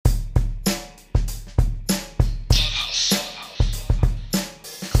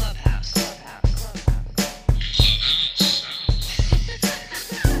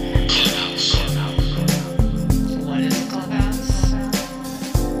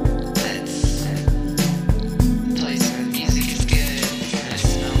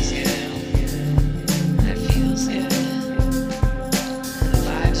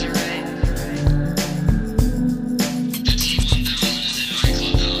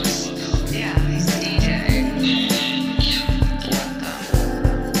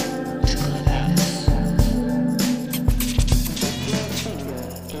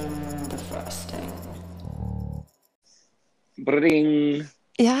Bring.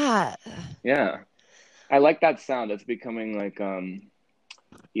 Yeah. Yeah. I like that sound. It's becoming like Pavlovian.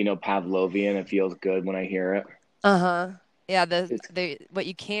 It feels good when I hear it. Uh-huh. Yeah, It's the what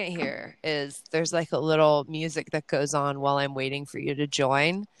you can't hear is there's like a little music that goes on while I'm waiting for you to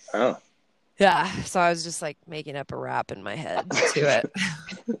join. oh. Yeah, so I was just like making up a rap in my head to it.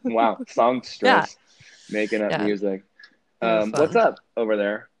 Wow. Yeah, Songstress making up yeah, music. it was What's fun. up over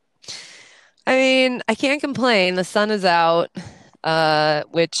there? I mean, I can't complain. The sun is out,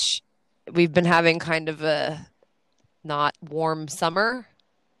 which we've been having kind of a not warm summer,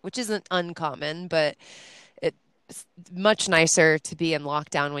 which isn't uncommon, but it's much nicer to be in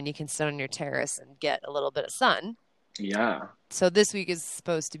lockdown when you can sit on your terrace and get a little bit of sun. Yeah. So this week is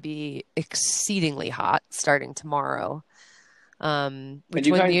supposed to be exceedingly hot starting tomorrow. And Which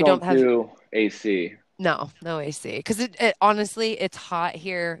you when guys you don't don't have do AC. no AC because it honestly it's hot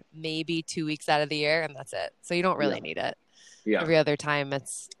here maybe 2 weeks out of the year and that's it. So you don't Yeah. really need it. Yeah. Every other time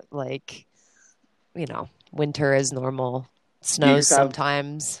it's like winter is normal, Do you snows just have,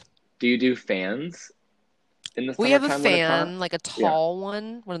 sometimes. do you do fans in the We have a summertime when it's hot? fan, like a Yeah. tall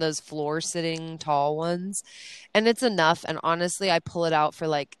one of those floor sitting tall ones, and it's enough. And honestly, I pull it out for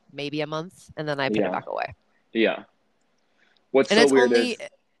like maybe a month and then I put it Yeah. back away. Yeah. What's And so it's weird only is,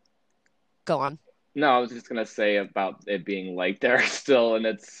 go on. no, I was just gonna say about it being light there still, and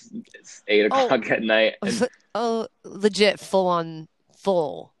it's eight Oh, o'clock at night, and oh, legit full on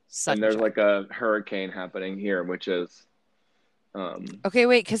full and there's sunshine. like a hurricane happening here, which is, um, Okay,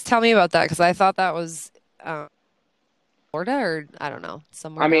 wait, because tell me about that because I thought that was uh, Florida or I don't know,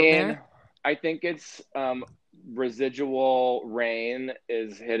 somewhere I down mean, there. I think it's residual rain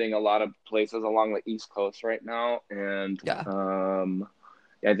is hitting a lot of places along the East Coast right now, and Yeah.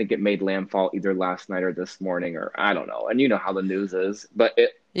 I think it made landfall either last night or this morning, or I don't know. And you know how the news is, but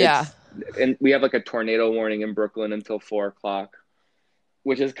Yeah. and we have like a tornado warning in Brooklyn until 4 o'clock,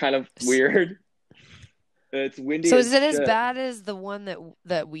 which is kind of S- weird. It's windy So as is it as shit. bad as the one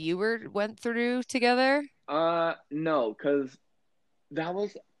that we went through together? No, because that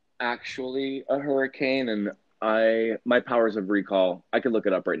was actually a hurricane, and my powers of recall, I could look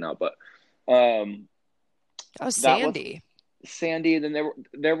it up right now, but um, Oh, that was Sandy. Sandy. Then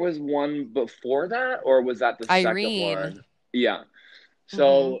there was one before that, or was that the second Irene. one? Yeah. Hmm.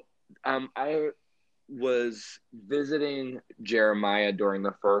 So I was visiting Jeremiah during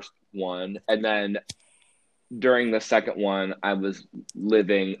the first one, and then during the second one, I was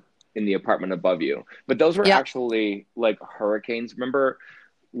living in the apartment above you. But those were Yep. actually like hurricanes. Remember,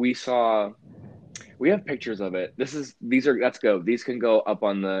 we saw we have pictures of it. These are let's go. These can go up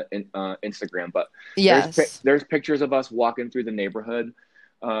on the Instagram. But Yes. there's pictures of us walking through the neighborhood.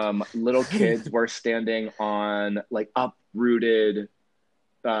 Little kids were standing on like uprooted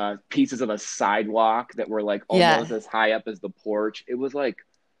pieces of a sidewalk that were like Yeah. almost as high up as the porch. It was like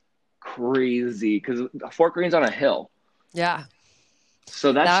crazy because Fort Green's on a hill, Yeah.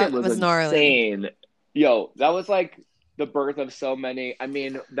 so that shit That was was gnarly. insane. Yo, that was like the birth of so many. I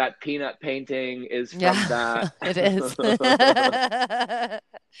mean, that peanut painting is from Yeah, that. it is. I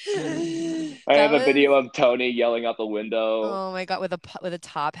That have a video was, of Tony yelling out the window. oh my God, with a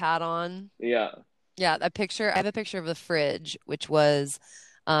top hat on. Yeah, Yeah, I have a picture of the fridge, which was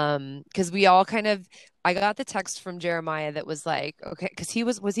because we all kind of I got the text from Jeremiah that was like, okay,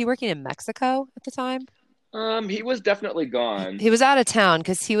 because was he working in Mexico at the time? he was definitely gone. He was out of town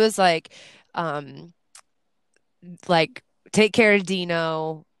because he was um like take care of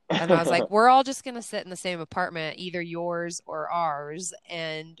Dino. And I was like, we're all just gonna sit in the same apartment, either yours or ours,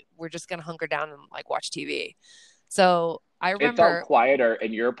 and we're just gonna hunker down and like watch TV. So I It felt remember, quieter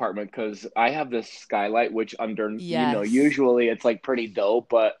in your apartment because I have this skylight, which yes, usually it's like pretty dope,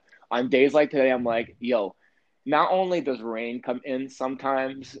 but on days like today, I'm like, yo, not only does rain come in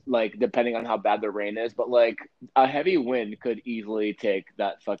sometimes, like depending on how bad the rain is, but like a heavy wind could easily take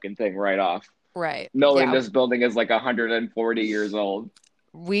that fucking thing right off, right, knowing yeah. this building is like 140 years old.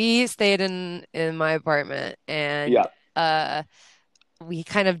 We stayed in my apartment, and Yeah. uh, we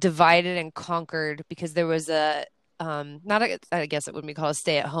kind of divided and conquered because there was a not a, I guess it wouldn't be called a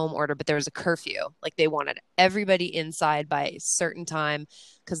stay at home order, but there was a curfew. Like they wanted everybody inside by a certain time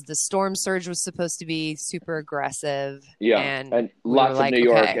because the storm surge was supposed to be super aggressive, Yeah. and And we were lots of New like,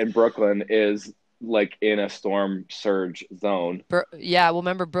 York okay. and Brooklyn is like in a storm surge zone. Yeah, well,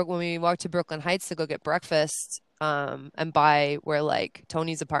 remember when we walked to Brooklyn Heights to go get breakfast, and by where like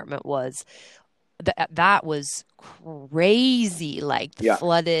Tony's apartment was, that was crazy, like the Yeah.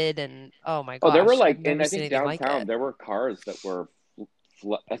 flooded and oh my Oh, there were gosh, I've like, and never I seen think anything like downtown it. there were cars that were,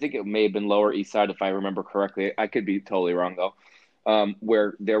 I think it may have been Lower East Side if I remember correctly. I could be totally wrong though.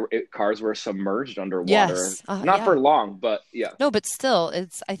 where cars were submerged underwater. Yes. Not for Yeah. long, but yeah. No, but still,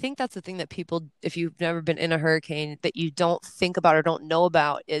 I think that's the thing that people, if you've never been in a hurricane, that you don't think about or don't know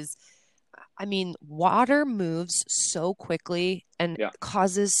about is, I mean, water moves so quickly and Yeah.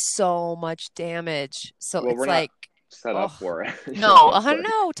 causes so much damage. So Well, we're it's not like, set up oh, for it. no, Honestly.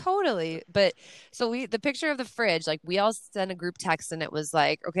 no, totally. But so the picture of the fridge, like we all sent a group text and it was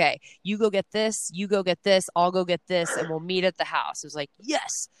like, okay, you go get this, you go get this, I'll go get this, and we'll meet at the house. It was like,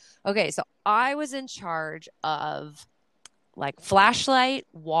 yes. Okay, so I was in charge of like flashlight,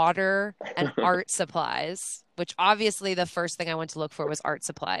 water, and art supplies, which obviously the first thing I went to look for was art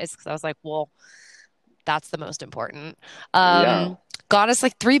supplies because I was like, well, that's the most important. Yeah. Um, got us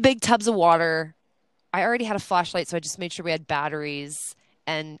like 3 big tubs of water. I already had a flashlight, so I just made sure we had batteries.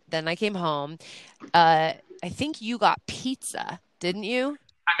 And then I came home. I think you got pizza, didn't you?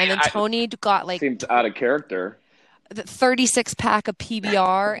 And then I, Tony got like seems out of character. the 36 pack of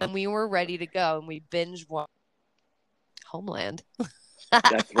PBR, and we were ready to go. And we binge watched Homeland.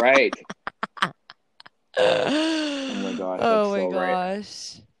 That's right. Oh my gosh, that's Oh my so right.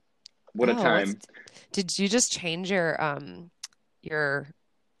 gosh. What a Oh, time. did you just change your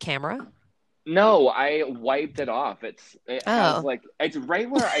camera? No, I wiped it off. It has Oh. like it's right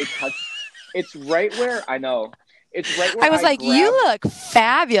where I touch. It's right where I know. It's right I where was I like, you grabbed. look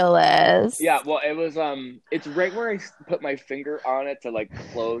fabulous. Yeah, well, it was it's right where put my finger on it to like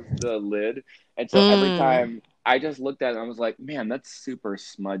close the lid, and so every Mm. time I just looked at it, I was like, man, that's super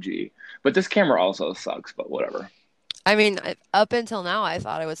smudgy. But this camera also sucks. But whatever. I mean, up until now, I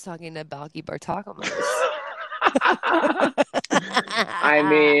thought I was talking to Balky Bartakamos. I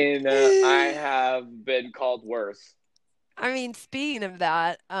mean, I have been called worse. I mean, speaking of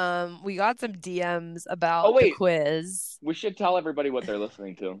that, we got some DMs Oh about the wait, quiz. we should tell everybody what they're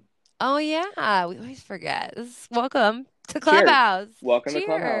listening to. Oh yeah, we always forget. Welcome to Cheers. Clubhouse. Welcome to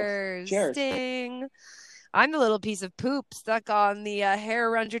Clubhouse. Cheers. Cheers. Ding. I'm the little piece of poop stuck on the hair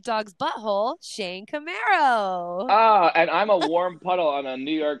around your dog's butthole, Shane Camaro. Ah, and I'm a warm puddle on a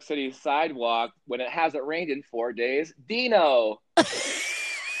New York City sidewalk when it hasn't rained in 4 days. Dino.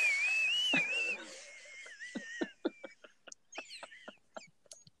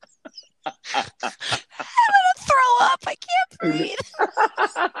 Throw up. I can't breathe.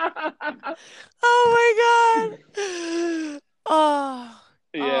 Oh my God. Oh,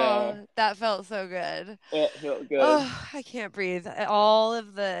 Yeah, that felt so good. it felt good. Oh, I can't breathe. All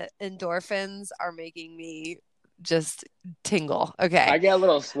of the endorphins are making me just tingle. Okay. I get a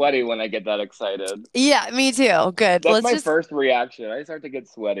little sweaty when I get that excited. Yeah, me too. Good. That's my first reaction. I start to get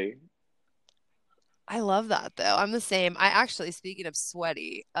sweaty. I love that though. I'm the same. I actually, speaking of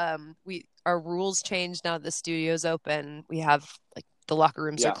sweaty, our rules changed now that the studio's open. We have like the locker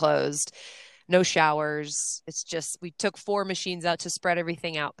rooms are Yeah. closed, no showers. It's just we took 4 machines out to spread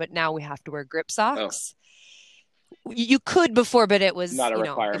everything out, but now we have to wear grip Oh, socks. You could before, but it was, not a if you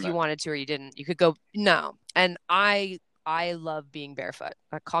requirement. wanted to or you didn't, you could go no. And I love being barefoot.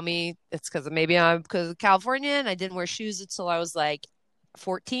 Call me, it's because of California and I didn't wear shoes until I was like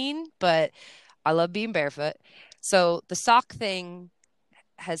 14, but I love being barefoot. So the sock thing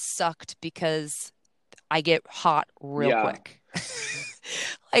has sucked because I get hot real Yeah. quick.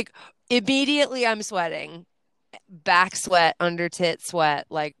 Like immediately I'm sweating, back sweat, under tit sweat.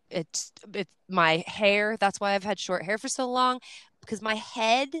 Like it's my hair. That's why I've had short hair for so long because my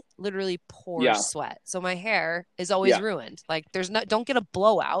head literally Yeah. pours sweat. So my hair is always Yeah. ruined. Like don't get a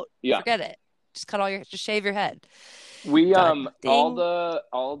blowout. Yeah. Forget it. Just shave your head. We Done. all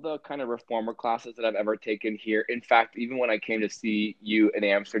Ding. the kind of reformer classes that I've ever taken here. In fact, even when I came to see you in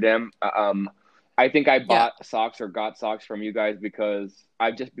Amsterdam, I think I Yeah. bought socks or got socks from you guys because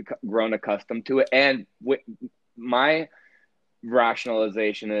I've just grown accustomed to it. And my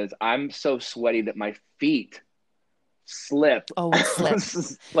rationalization is I'm so sweaty that my feet slip. Oh, it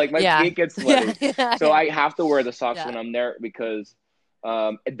slips. Like my Yeah. feet get sweaty. Yeah. So I have to wear the socks Yeah. when I'm there because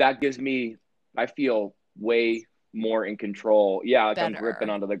that gives me, I feel way more in control. Yeah, like I'm gripping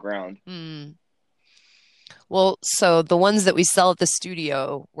Better. onto the ground. Mm. Well, so the ones that we sell at the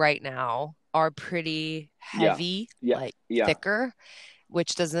studio right now are pretty Yeah. heavy, Yeah. like Yeah. thicker,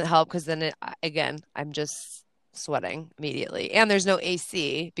 which doesn't help because then again, I'm just sweating immediately. And there's no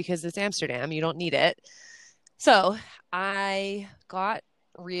AC because it's Amsterdam. You don't need it. So I got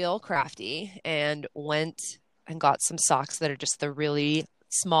real crafty and went and got some socks that are just the really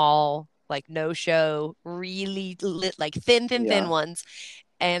small, like no show, really lit, like thin Yeah. ones.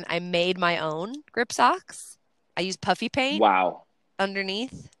 And I made my own grip socks. I used puffy paint Wow.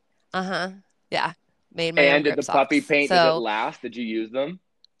 underneath. Uh-huh. Yeah. Made my own And did grip the puppy socks. paint, did it So last? Did you use them?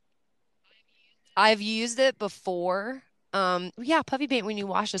 I've used it before. Yeah, puffy paint when you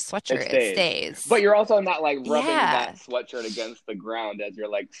wash a It sweatshirt, it stays. stays. But you're also not like rubbing that Yeah, sweatshirt against the ground as you're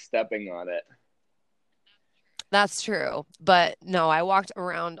like stepping on it. that's true. But no, I walked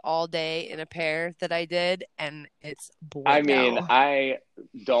around all day in a pair that I did, and it's I mean, bueno. I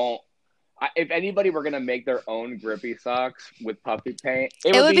don't. If anybody were gonna make their own grippy socks with puffy paint, it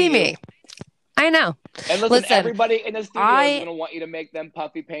It would would be be you. me. I know. And listen, Listen, everybody in the studio is I gonna want you to make them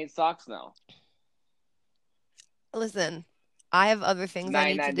puffy paint socks now. listen. I have other things I Nine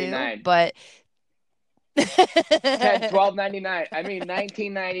need to ninety do, nine. but $12.99. I mean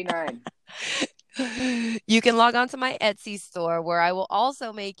 19.99 you can log on to my Etsy store where I will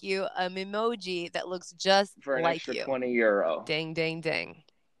also make you an emoji that looks just for an like extra you. €20. Ding, ding, ding.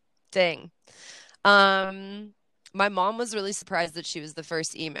 Ding. Um, my mom was really surprised that she was the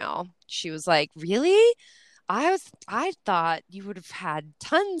first email. She was like, "Really? I thought you would have had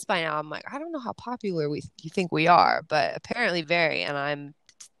tons by now." I'm like, "I don't know how popular you think we are, but apparently very." And I'm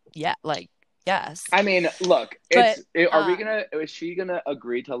yeah, like yes. I mean, look, But are we gonna? Is she gonna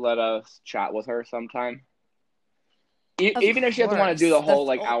agree to let us chat with her sometime? of Even if she doesn't want to do course, the whole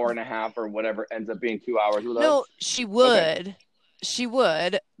like hour and a half or whatever ends up being 2 hours with us. no, she Okay, would. She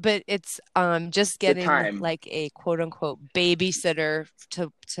would, but it's just the getting time. like a quote unquote babysitter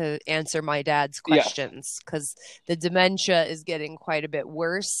to answer my dad's Yes. questions because the dementia is getting quite a bit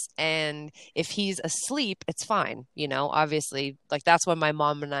worse. And if he's asleep, it's fine. You know, obviously, like that's when my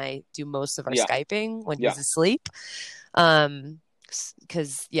mom and I do most of our Yeah. Skyping when Yeah. he's asleep.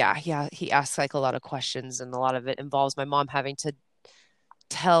 Because yeah, he asks like a lot of questions, and a lot of it involves my mom having to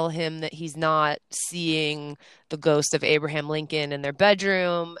tell him that he's not seeing the ghost of Abraham Lincoln in their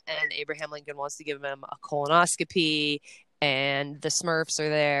bedroom, and Abraham Lincoln wants to give him a colonoscopy, and the Smurfs are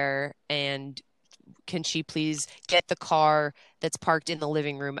there, and can she please get the car that's parked in the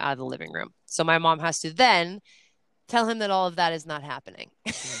living room out of the living room? So my mom has to then tell him that all of that is not happening.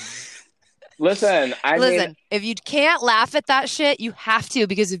 Listen, I mean, Listen, if you can't laugh at that shit, you have to,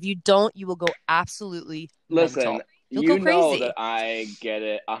 because if you don't, you will go absolutely listen, mental. You'll go you know that crazy. I get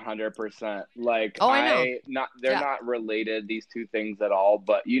it 100%. Like Oh, I know. they're Yeah, not related these two things at all,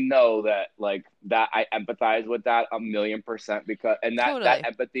 but you know that like that I empathize with that 1,000,000% because and that totally.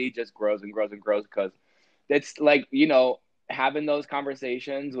 empathy just grows and grows and grows because it's like having those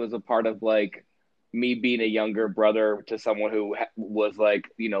conversations was a part of like me being a younger brother to someone who was like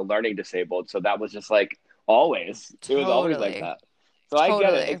learning disabled, so that was just like always it was always like Totally. that. So I get it.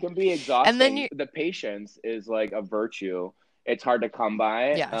 Totally. It can be And then exhausting. you, The patience is like a virtue. It's hard to come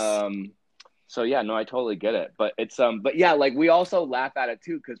by. yes, So yeah, no, I totally get it. But but yeah, like we also laugh at it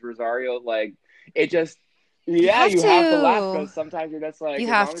too because Rosario, like, it just, you yeah, have you have to laugh to. because sometimes you're just like, You as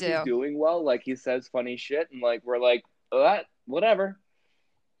have long as he's to. doing well, like he says funny shit, and like we're like, whatever,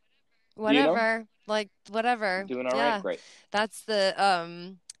 you know, Whatever. Like, whatever. doing all right, Yeah. great. That's the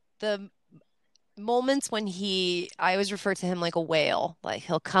moments when I always refer to him like a whale. Like,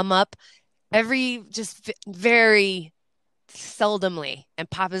 he'll come up just very seldomly and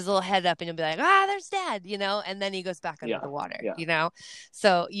pop his little head up and you'll be like, there's dad, and then he goes back under Yeah, the water, yeah.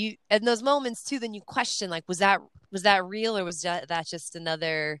 so you in those moments too, then you question, like, was that real, or was that just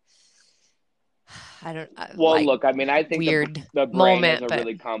another, I don't Well, like, look, I mean, I think weird the brain is moment, a but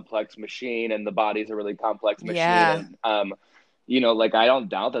really complex machine, and the body's a really complex machine, yeah, and like I don't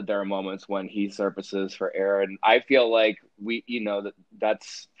doubt that there are moments when he surfaces for air, and I feel like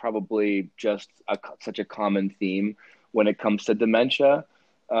that's probably just such a common theme when it comes to dementia.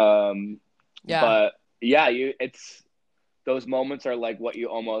 Um, yeah. but yeah, it's those moments are like what you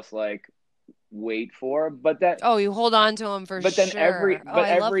almost like wait for, Oh, you hold on to him for sure. Oh,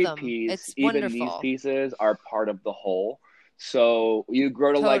 I love every them. piece, It's even these wonderful. pieces, are part of the whole. So you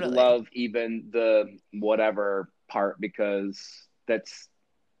grow to like Totally. love even the whatever part because that's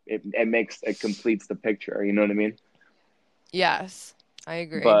it completes the picture, you know what I mean? Yes, I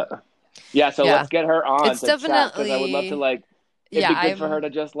agree. But yeah, so Yeah, let's get her on it's to chat because I would love to definitely, like it'd yeah, be good for her I'm to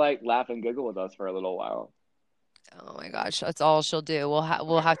just like laugh and giggle with us for a little while. Oh my gosh, that's all she'll do. We'll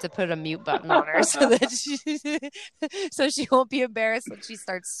have to put a mute button on her so that so she won't be embarrassed when she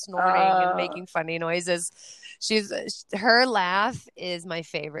starts snorting and uh making funny noises. She's Her laugh is my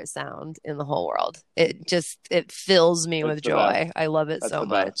favorite sound in the whole world. It fills me it's with the best. joy. I love it That's so the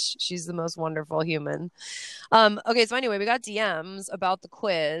best. much. She's the most wonderful human. Okay, so anyway, we got DMs about the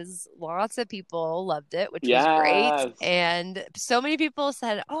quiz. Lots of people loved it, which was great. Yes. And so many people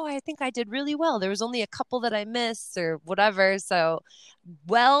said, "Oh, I think I did really well. There was only a couple that I missed or whatever." So,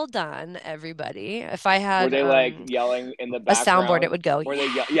 well done, everybody. If I Were had they like yelling in the a soundboard, it background? would go, Were they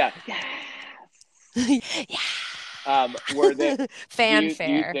 "Yeah." yeah. Yes. Yeah. Were they? Do you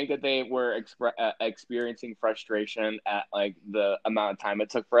Fanfare. think that they were experiencing frustration at like the amount of time it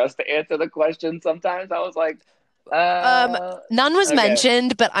took for us to answer the question? Sometimes I was like, Um, uh, none was okay.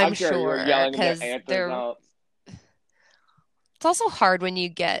 mentioned, but I'm I'm sure you were sure yelling their because answers they're. out. It's also hard when you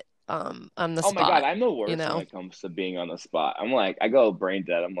get on the Oh my god, spot, I'm the you worst when know. it comes to being on the spot. I'm like, I go brain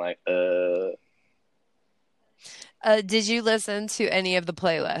dead. I'm like, Did you listen to any of the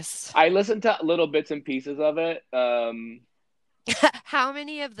playlists? I listened to little bits and pieces of it. How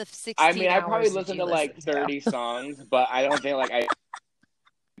many of the I mean, 16 I probably hours did listened you to listen like to? 30 songs, but I don't think like I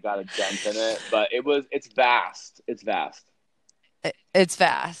got a dent in it. But it's vast. It's vast. It's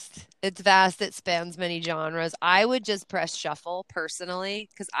vast. It's vast. It spans many genres. I would just press shuffle personally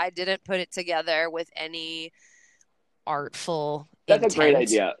because I didn't put it together with any artful That's a great intent.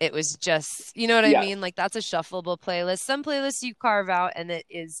 idea. It was just, you know what I Yes. mean? Like that's a shuffleable playlist. Some playlists you carve out and it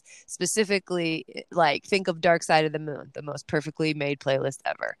is specifically like think of Dark Side of the Moon, the most perfectly made playlist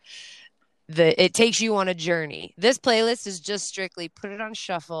ever. It takes you on a journey. This playlist is just strictly put it on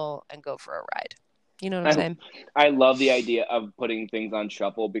shuffle and go for a ride. You know what I'm I saying? I love the idea of putting things on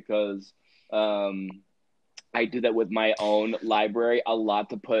shuffle because um I do that with my own library a lot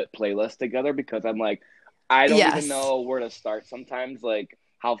to put playlists together because I'm like, I don't even Yes. know where to start sometimes, like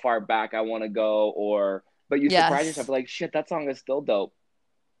how far back I want to go, or but you surprise yourself Yes. like, shit, that song is still dope.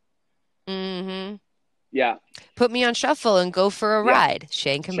 Mm-hmm. Yeah, Put me on shuffle and go for a yeah. ride.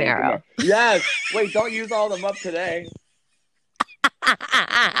 Shane Shane Camaro. Camaro. Yes. Wait, don't use all of them up today.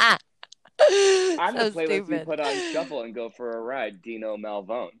 I'm the So playlist you stupid. put on shuffle and go for a ride. Dino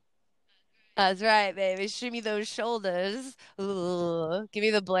Malvone. That's right, baby. Shimmy those shoulders. Ooh. Give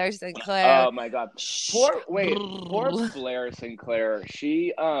me the Blair Sinclair. Oh my god. Shh. Poor Blair Sinclair.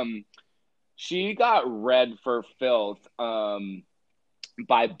 She got read for filth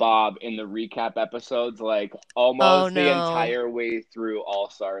by Bob in the recap episodes, like Oh almost the no. entire way through All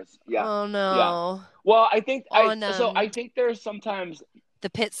Stars. Yeah, Oh yeah. no. Well, I think On I think there's sometimes the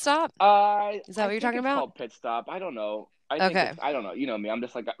pit stop? Is that I what you're think talking it's about? called Pit Stop. I don't know. Okay. I don't know. You know me. I'm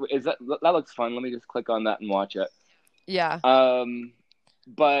just like, is that looks fun? Let me just click on that and watch it. Yeah. Um,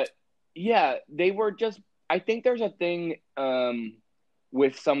 but yeah, they were just. I think there's a thing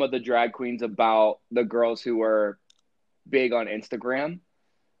with some of the drag queens about the girls who were big on Instagram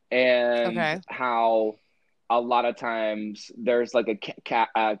and Okay. how a lot of times there's like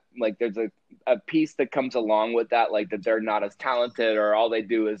like there's a piece that comes along with that, like that they're not as talented or all they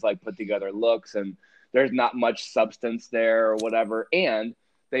do is like put together looks and there's not much substance there or whatever. And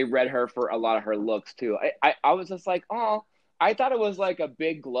they read her for a lot of her looks too. I was just like, oh, I thought it was like a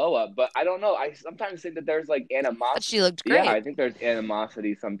big glow up, but I don't know. I sometimes think that there's like But animosity. she looked Yeah, great. I think there's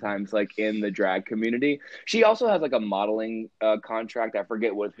animosity sometimes, like in the drag community. She also has like a modeling contract. I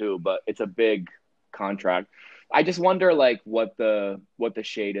forget with who, but it's a big contract. I just wonder like what the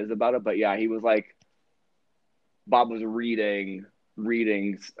shade is about it. But yeah, he was like Bob was reading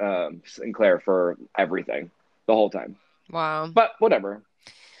Sinclair for everything the whole time. Wow. But whatever.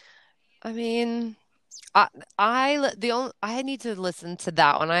 I mean, I the only I need to listen to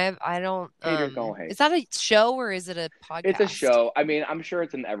that one. I don't Haters gonna hate. is that a show or is it a It's a podcast? show. I mean, I'm sure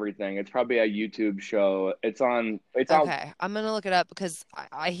it's in everything. It's probably a YouTube show. It's on. It's on. Okay, I'm gonna look it up because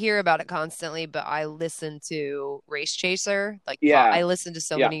I hear about it constantly, but I listen to Race Chaser. Yeah, I listen to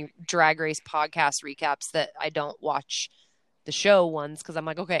so yeah. many drag race podcast recaps that I don't watch the show ones because I'm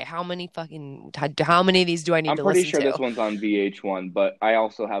like, okay, how many of these do I need I'm to pretty listen sure this to? one's on VH1, but I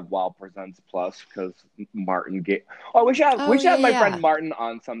also have Wow Presents Plus because Martin get. Oh, we Oh should yeah, have my friend yeah. Martin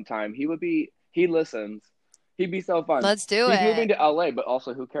on sometime. He listens. He'd be so fun. Let's do He's moving it. to LA, but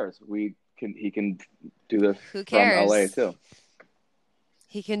also who cares? He can do this Who from LA cares? too.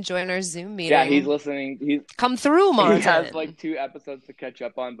 He can join our Zoom Yeah, he's meeting. listening. Come through, He has like Martin. 2 episodes to catch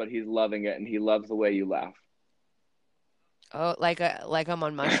up on, but he's loving it and he loves the way you laugh. Oh, like I'm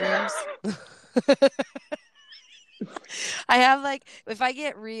on mushrooms. I have like if I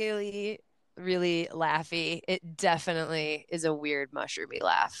get really, really laughy, it definitely is a weird mushroomy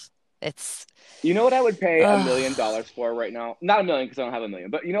laugh. It's You know what I would pay $1 million ugh. for right now? Not a million because I don't have a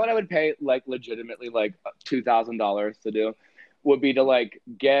million, but you know what I would pay like legitimately like $2,000 to do would be to like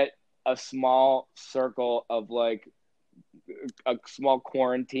get a small circle of like a small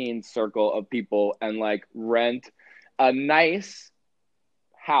quarantine circle of people and like rent a nice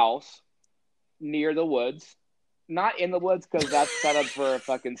house near the woods. Not in the woods because that's set up for a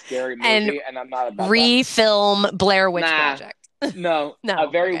fucking scary And movie, and I'm not about that. refilm Blair Witch Nah, Project. no, a No,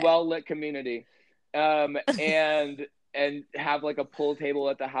 very okay. well lit community, um, and have like a pool table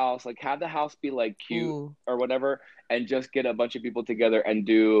at the house, like have the house be like cute Ooh. or whatever, and just get a bunch of people together and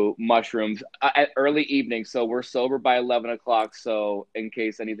do mushrooms at early evening. So we're sober by 11 o'clock. So in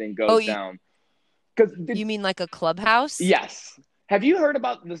case anything Oh, goes down, because you mean like a clubhouse? yes, have you heard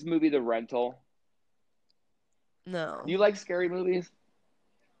about this movie, The Rental? No. You like scary movies?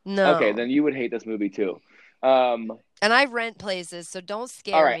 Okay, No. then you would hate this movie too. Um, And I rent places, so don't all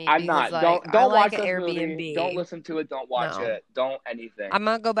scare right, me I'm because not. like Don't I don't like watch an this movie. Don't Airbnb. listen to it. Don't watch No. it. Don't anything. I'm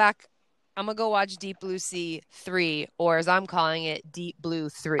gonna go back. I'm gonna go watch Deep Blue Sea 3, or as I'm calling it, Deep Blue I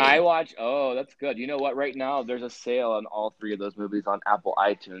 3. watch. Oh, that's good. You know what? Right now, there's a sale on all three of those movies on Apple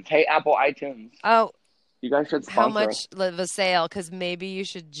iTunes. Hey, Apple iTunes, Oh, you guys should how sponsor us. much of a sale? Because maybe you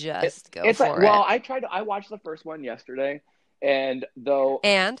should just go It's like, for it. well, I tried. I watched the first one yesterday, and though,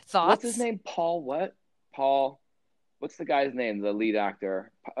 And what's his thoughts? name? Paul. What? Paul. What's the guy's name? The lead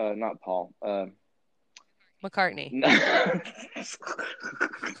actor. Not Paul. McCartney.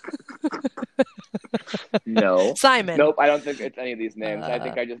 No. Simon. Nope. I don't think it's any of these names. I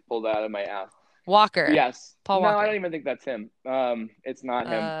think Uh, I just pulled it out of my ass. Walker. Yes. Paul No, I Walker. don't even think that's him. It's not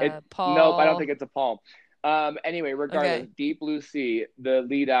him. Nope, I don't think Paul. it's a Paul. Anyway, regardless, Okay. Deep Blue Sea, the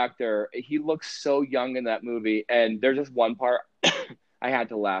lead actor, he looks so young in that movie, and there's just one part I had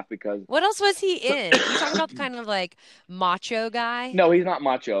to laugh because What else was he so, in? You talking about the kind of like macho guy? no, he's not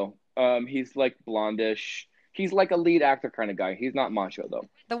macho. He's like blondish. He's like a lead actor kind of guy. He's not macho though.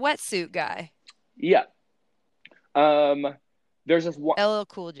 The wetsuit guy. Yeah. Um, there's this one. LL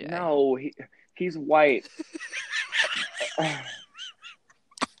Cool J. No, he's white.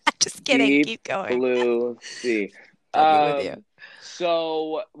 Just kidding. Deep Keep going. Blue Sea. Joking with you.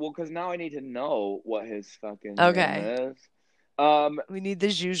 So, well, because now I need to know what his fucking name Okay. is. Um, We need the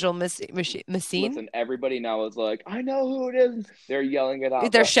usual machine. listen, everybody now is like, I know who it is. They're yelling it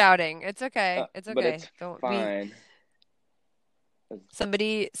out, They're shouting. It's okay. It's but okay. it's Don't we fine.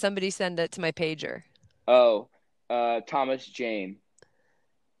 somebody send it to my pager. Oh, Thomas Jane.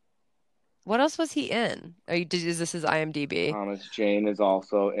 What else was he in? Is this his IMDb? Thomas Jane is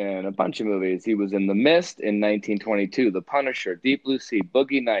also in a bunch of movies. He was in The Mist in 1922, The Punisher, Deep Blue Sea,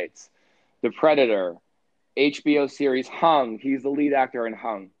 Boogie Nights, The Predator, HBO series Hung. He's the lead actor in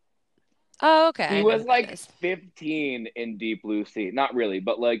Hung. Oh, okay. He I know was who that like is. 15 in Deep Blue Sea. Not really,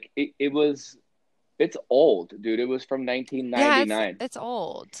 but like it's old, dude. It was from Yeah, 1999. it's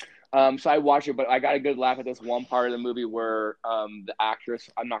old. So I watched it, but I got a good laugh at this one part of the movie where the actress,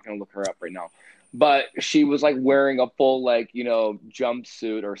 I'm not gonna look her up right now, but she was like wearing a full like,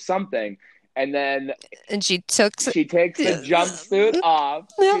 jumpsuit or something, and then And she took she takes the jumpsuit off.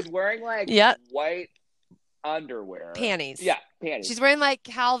 Yep. She's wearing like Yep. white underwear. Panties. Yeah, panties. She's wearing like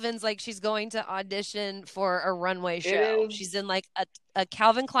Calvin's, like she's going to audition for a runway show. She's in like a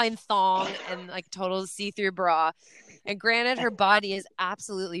Calvin Klein thong and like total see-through bra. And granted, her body is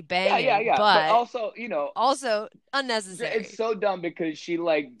absolutely banging, yeah. But also, also unnecessary. it's so dumb because she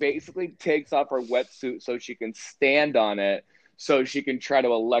like basically takes off her wetsuit so she can stand on it so she can try to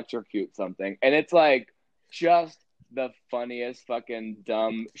electrocute something. And it's like just the funniest fucking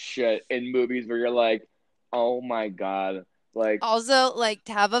dumb shit in movies where you're like, oh my God. Like, Also, like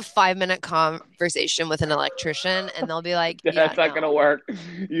to have a 5-minute conversation with an electrician, and they'll be like, "Yeah, that's not gonna work.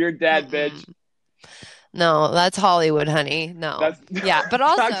 You're dead, bitch. No, that's Hollywood, honey. No, yeah, but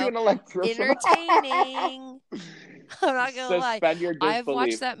Talk to also an electrician. entertaining. I'm not gonna lie. Suspend your disbelief. I've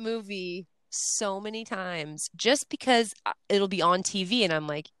watched that movie so many times just because it'll be on TV, and I'm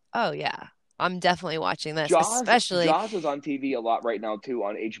like, oh yeah, I'm definitely watching this. Especially Jaws is on TV a lot right now too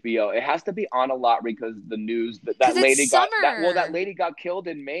on HBO. It has to be on a lot because the news that because lady it's got summer. that lady got killed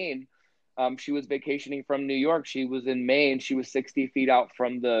in Maine. She was vacationing from New York. She was in Maine. She was 60 feet out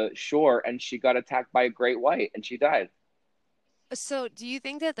from the shore, and she got attacked by a great white, and she died. So, do you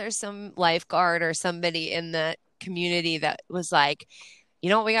think that there's some lifeguard or somebody in that community that was like,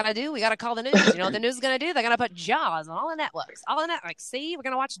 you know what we gotta do? We gotta call the news. You know what the news is gonna do? They're gonna put Jaws on all the networks. All the networks. See, we're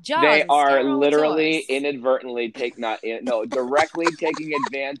gonna watch Jaws. They and are Steamroller literally Tours. inadvertently directly taking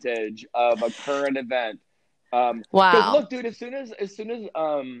advantage of a current event. Because Wow. look, dude, as soon as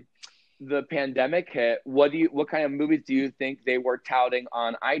the pandemic hit, what kind of movies do you think they were touting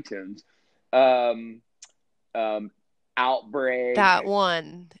on iTunes? Outbreak. That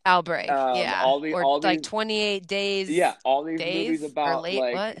one, Outbreak. Yeah. Or like these 28 Days. Yeah, all these days movies about late,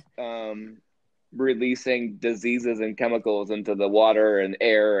 like releasing diseases and chemicals into the water and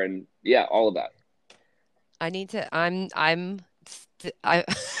air and yeah, all of that. I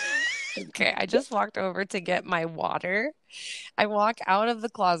okay, I just walked over to get my water. I walk out of the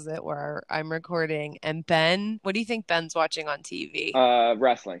closet where I'm recording, and Ben, what do you think Ben's watching on TV?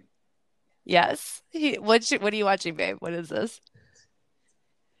 Wrestling. Yes. What are you watching, babe? What is this?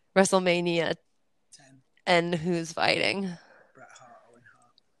 WrestleMania And who's fighting? Bret Hart, Owen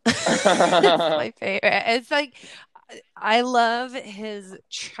Hart. It's my favorite. It's like I love his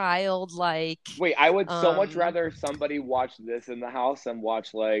childlike Wait, I would so much um rather somebody watch this in the house than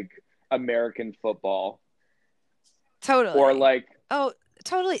watch like American football or totally. like Oh,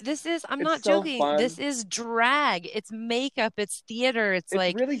 totally. I'm it's not so joking. fun. This is drag. It's makeup, it's theater. It's It's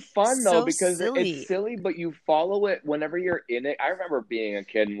like really fun though so because it's silly. silly, but you follow it whenever you're in it. I remember being a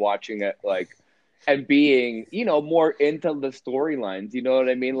kid and watching it like and being, more into the storylines. You know what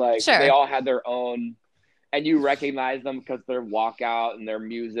I mean? Like they Sure. all had their own, and you recognize them because their walkout and their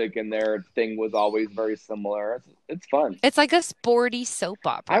music and their thing was always very similar. It's fun. It's like a sporty soap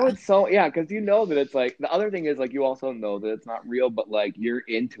I would opera. yeah, because you know that it's like the other thing is like you also know that it's not real, but like you're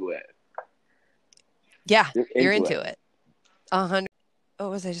into it. Yeah, You're you're into it. into it. 100. What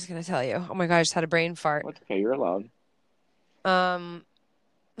was I just gonna tell you? Oh my God, I just had a brain fart. Well, it's okay, you're allowed. Um,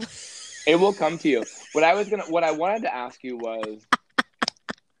 It will come to you. What I wanted to ask you was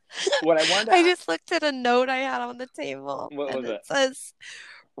what I wanted to I ask. just looked at a note I had on the table, What and was it it? says,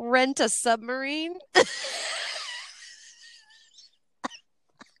 "Rent a submarine."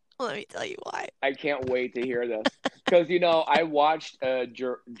 Let me tell you why. I can't wait to hear this because I watched a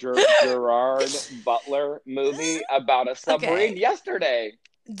Gerard Butler movie about a submarine Okay. yesterday.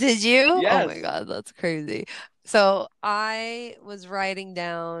 Did you? Oh Yes. my God, that's crazy. So I was writing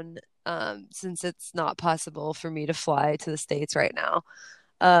down, since it's not possible for me to fly to the States right now,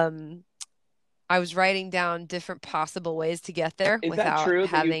 um, I was writing down different possible ways to get there Is that without true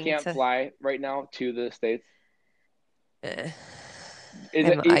that you having can't to. fly right now to the States? eh, Is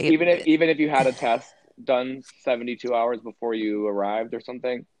it I'm, I, even if you had a test done 72 hours before you arrived or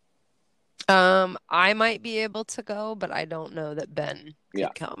something? I might be able to go, but I don't know that Ben Yeah.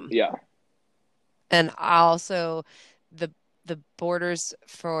 could come. Yeah. And also, the the borders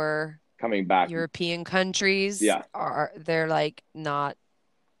for Coming back. European countries Yeah. they're like not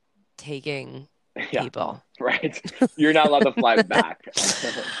taking Yeah. people. Right. You're not allowed to fly back.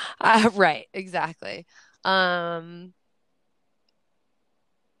 Right, exactly. Um,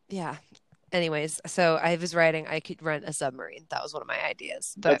 yeah. Anyways, so I was writing I could rent a submarine. That was one of my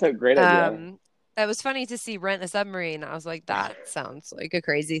ideas. That's But a great idea. it was funny to see rent a submarine. I was like, that sounds like a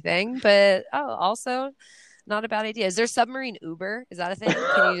crazy thing, but also not a bad idea. Is there submarine Uber? Is that a thing?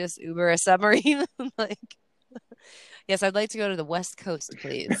 Can you just Uber a submarine? Like, yes, I'd like to go to the West Coast,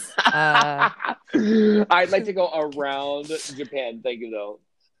 please. I'd like to go around Japan. Thank you, though.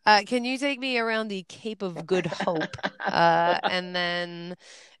 Can you take me around the Cape of Good Hope? And then,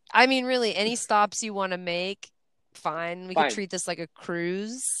 I mean, really, any stops you want to make, fine. We could Fine. treat this like a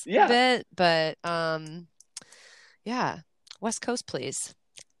cruise a Yeah. bit, but yeah, West Coast, please.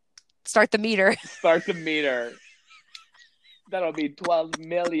 Start the meter. Start the meter. That'll be $12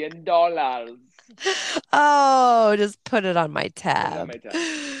 million. Oh, just put it on my Put it on tab. my tab.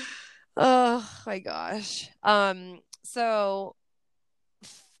 Oh my gosh. So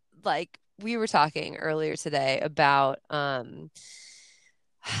like we were talking earlier today about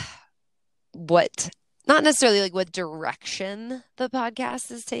what not necessarily like what direction the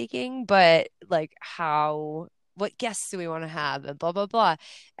podcast is taking, but like what guests do we want to have and blah blah blah.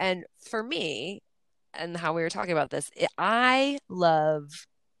 And for me, and how we were talking about this, I love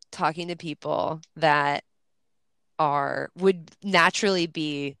talking to people that would naturally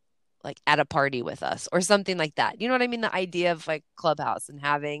be like at a party with us or something like that. You know what I mean? The idea of like Clubhouse and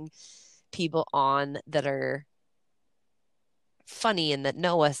having people on that are funny and that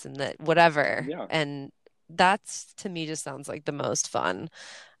know us and that whatever. Yeah. And that's to me just sounds like the most fun.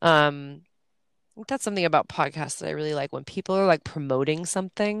 I think that's something about podcasts that I really like when people are like promoting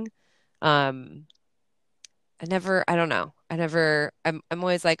something. I don't know. I'm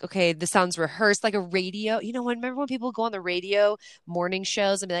always like, okay, this sounds rehearsed like a radio. Remember when people go on the radio morning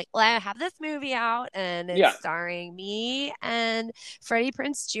shows and be like, well, I have this movie out and it's Yeah. starring me and Freddie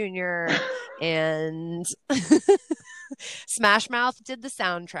Prinze Jr. and Smash Mouth did the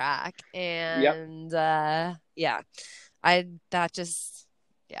soundtrack. And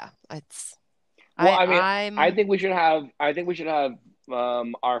it's Well, I think we should have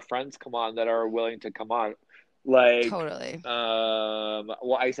our friends come on that are willing to come on. Like totally.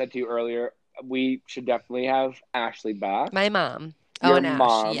 what I said to you earlier, we should definitely have Ashley back. My mom. Your and Ash,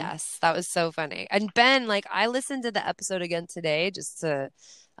 mom. yes, that was so funny. And Ben, like I listened to the episode again today, just to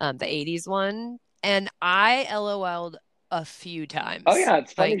the 80s one, and I LOL'd a few times. Oh yeah,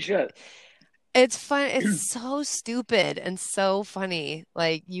 it's funny like, shit. It's fun. It's so stupid and so funny.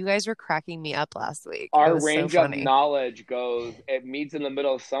 Like you guys were cracking me up last week. Our range of knowledge it meets in the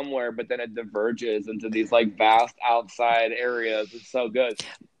middle somewhere, but then it diverges into these like vast outside areas. It's so good.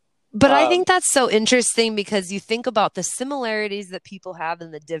 But I think that's so interesting because you think about the similarities that people have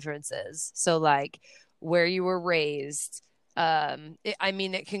and the differences. So, like, where you were raised, I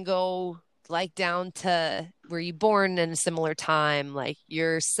mean, it can go like down to were you born in a similar time, like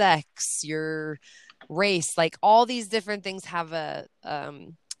your sex, your race, like all these different things have a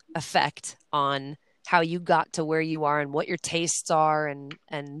effect on how you got to where you are and what your tastes are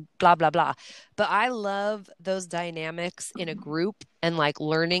and blah blah blah. But I love those dynamics in a group and like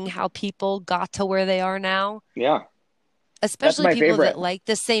learning how people got to where they are now. Yeah, that's Especially my people favorite. that like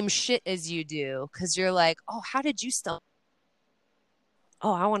the same shit as you do, because you're like, oh, how did you stumble?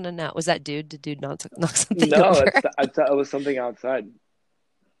 Oh, I want to know. Was that dude? Did dude knock something No, over? it was something outside.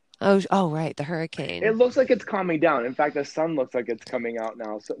 Oh, right, the It hurricane. looks like it's calming down. In fact, the sun looks like it's coming out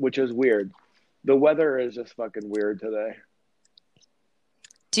now, which is weird. The weather is just fucking weird today.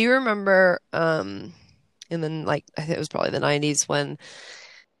 Do you remember? And then like I think it was probably the '90s when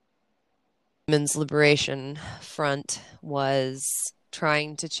Women's Liberation Front was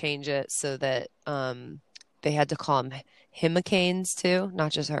trying to change it so that they had to call them hurricanes too,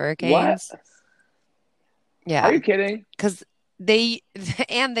 not just What? hurricanes. Are Yeah, you kidding? because they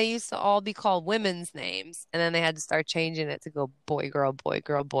and they used to all be called women's names, and then they had to start changing it to go boy, girl, boy,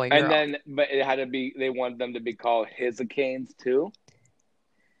 girl, boy, And girl. then, but it had to be. They wanted them to be called Hizacanes too.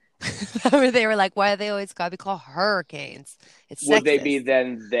 They were like, why do they always gotta be called hurricanes? It's Would they be sexist.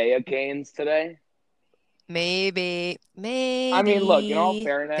 then Theacanes today? Maybe, I mean, look. In all maybe they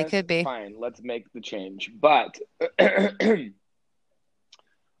fairness, could be. fine. Let's make the change. But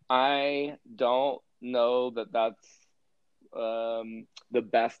I don't know that that's the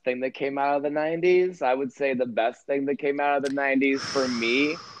best thing that came out of the 90s. I would say the best thing that came out of the 90s for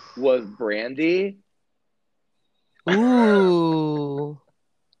me was Brandy. Ooh.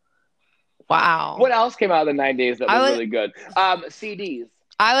 Wow. What else came out of the 90s that I was was really good? CDs.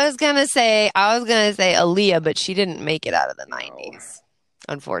 I was gonna say Aaliyah, but she didn't make it out of the No. 90s,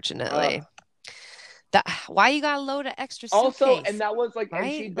 Uh, unfortunately. That why you got to load an extra Also, suitcase, and that was like,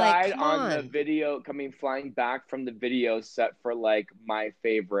 and she right? Like, died come on the on. video, coming flying back from the video set for like my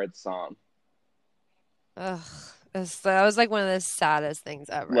favorite song, Ugh. That was like one of the saddest things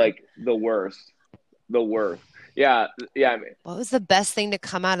ever. like the worst. Yeah, yeah. What was the best thing to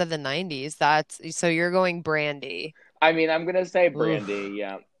come out of the 90s? That's so you're going Brandy. I mean, I'm gonna say Brandy. Oof.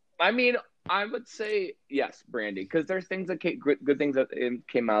 Yeah, I mean, I would say yes, Brandy, because there's things that good things that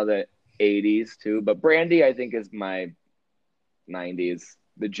came out of the '80s too. But Brandy, I think, is my '90s,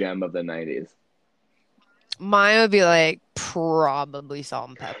 the gem of the '90s. Mine would be like probably Salt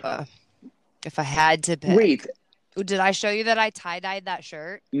and Pepper if I had to Wait, pick. Ooh, did I show you that I tie-dyed that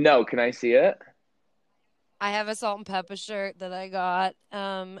shirt? no, can I see it? I have a Salt and Pepper shirt that I got,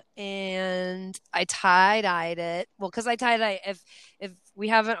 and I tie-dyed it. Well, because I tie-dye. If we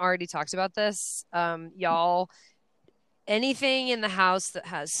haven't already talked about this, y'all, anything in the house that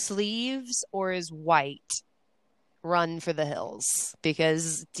has sleeves or is white, run for the hills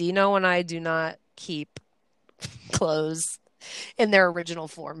because Dino and I do not keep clothes in their original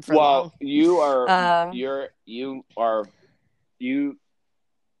form for Well, long. you are you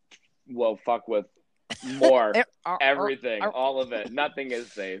will fuck with more everything, all of it. Nothing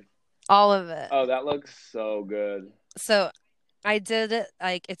is safe. all of it. Oh, that looks so good. So I did it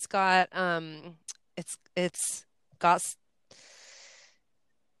like it's got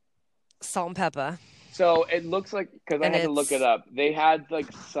salt and pepper So it looks like, because I and had to look it it's up, they had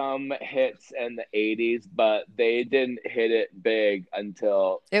like some hits in the 80s, but they didn't hit it big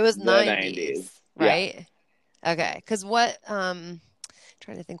until it was the 90s, 90s. Yeah. right? Okay, because what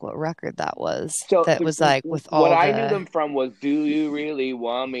trying to think what record that was So that was like with what all I knew the them from was "Do You Really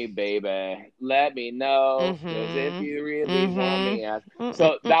Want Me, Baby? Let Me Know, 'cause if mm-hmm you really want mm-hmm me."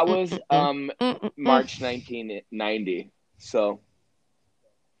 So that was mm-mm-mm-mm-mm-mm-mm. March 1990. So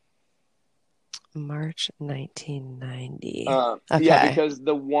March 1990. yeah, Okay. because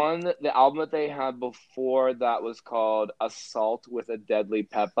the album that they had before that was called "Assault with a Deadly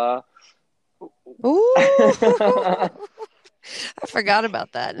Pepper." Ooh, I forgot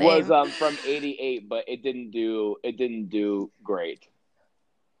about that Was name. from '88, but it didn't do great.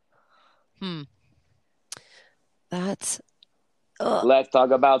 Hmm. That's ugh. Let's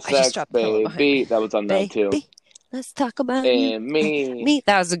talk about I just sex, dropped pillow behind me. baby. That was on that too. Baby, let's talk about you And and me. me.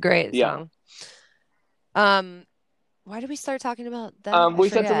 That was a great Yeah. song. Um, why did we start talking about them? I We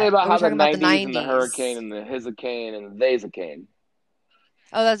said something forget. about Oh, we're how the talking about the '90s and the hurricane 90s. and the hizzacane and the theyzacane.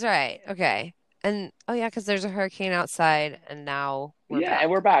 Oh, that's right. Okay. And oh yeah, because there's a hurricane outside, and now we're Yeah, and back.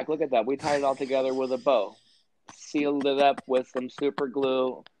 we're back. Look at that. We tied it all together with a bow, sealed it up with some super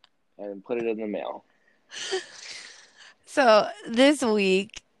glue, and put it in the mail. So this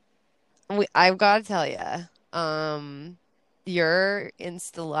week I've got to tell you, your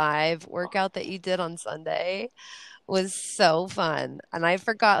Insta Live workout that you did on Sunday was so fun. And I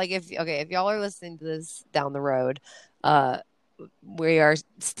forgot, like, if y'all are listening to this down the road, uh, we are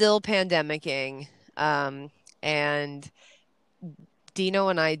still pandemicking. And Dino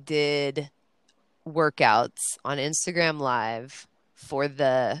and I did workouts on Instagram Live for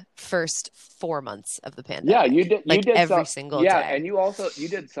the first 4 months of the Yeah, you pandemic, did. You like did some. every single Yeah, day. and you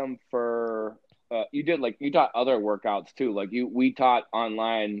did some for. You did like you taught other workouts too. Like we taught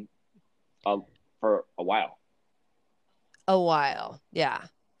online uh, for a while. A while. Yeah.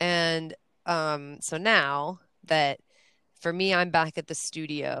 And so now that for me, I'm back at the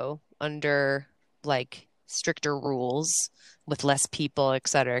studio under like stricter rules with less people, et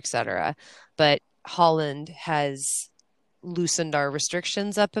cetera, et cetera. But Holland has loosened our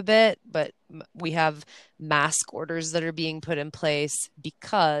restrictions up a bit, but we have mask orders that are being put in place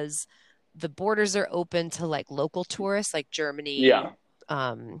because the borders are open to like local tourists, like Germany, Yeah,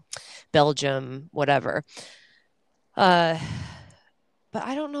 um, Belgium, whatever. Uh, but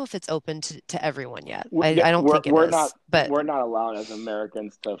I don't know if it's open to everyone yet. I don't think it we're not is. But we're not allowed as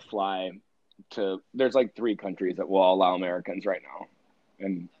Americans to fly to. There's like three countries that will allow Americans right now,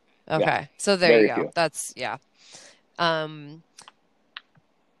 and yeah, okay. So there you very go. few. That's yeah. Um,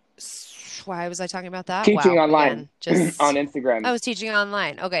 why was I talking about that? Teaching Wow. online Again, on just I Instagram. was teaching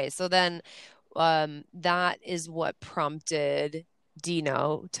online. Okay, so then that is what prompted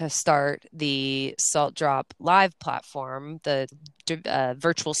Dino to start the Salt Drop Live platform, the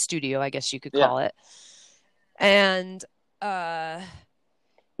virtual studio, I guess you could Yeah, call it. And uh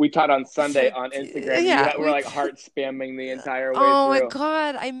we taught on Sunday so on Instagram. yeah, Were like heart spamming the entire way oh my through.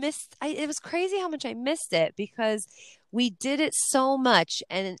 God, it was crazy how much I missed it because we did it so much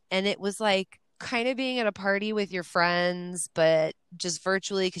and it was like kind of being at a party with your friends, but just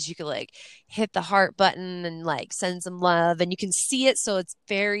virtually because you could like hit the heart button and like send some love and you can see it. So it's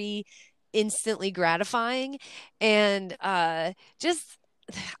very instantly gratifying. And just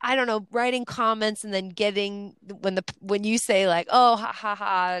I don't know, writing comments and then getting when you say like, oh ha ha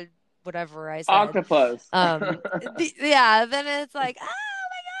ha, whatever I said Octopus. yeah, then it's like, oh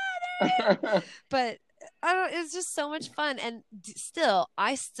my God, there he is. But I don't, it's just so much fun. And still,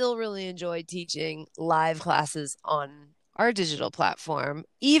 I still really enjoy teaching live classes on our digital platform,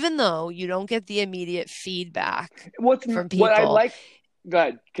 even though you don't get the immediate feedback from What I people. like? Go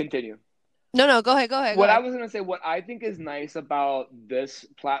ahead, continue. No, no, go ahead, go ahead, go What I ahead. was going to say, what I think is nice about this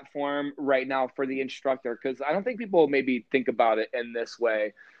platform right now for the instructor, because I don't think people maybe think about it in this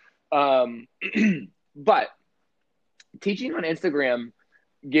way. Um, but teaching on Instagram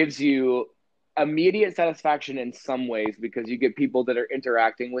gives you immediate satisfaction in some ways because you get people that are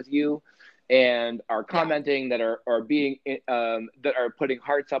interacting with you and are Yeah. commenting are being that are putting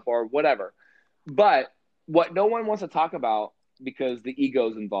hearts up or whatever. But what no one wants to talk about because the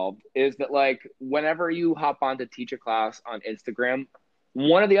ego's involved is that like whenever you hop on to teach a class on Instagram,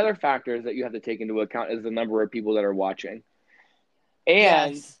 one of the other factors that you have to take into account is the number of people that are watching.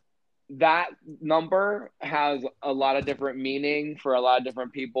 And Yes. that number has a lot of different meaning for a lot of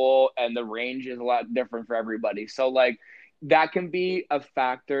different people, and the range is a lot different for everybody. So like that can be a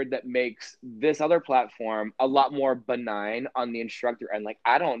factor that makes this other platform a lot more benign on the instructor end. Like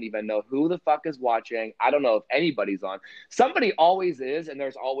I don't even know who the fuck is watching. I don't know if anybody's on. Somebody always is, and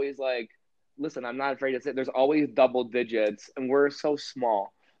there's always like, listen, I'm not afraid to say there's always double digits, and we're so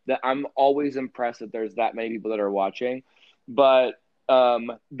small that I'm always impressed that there's that many people that are watching. But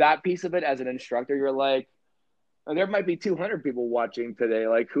that piece of it as an instructor, you're like, there might be 200 people watching today.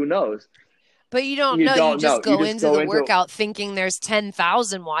 Like, who knows? But you don't You know. You don't just know. You go just into go the into, workout thinking there's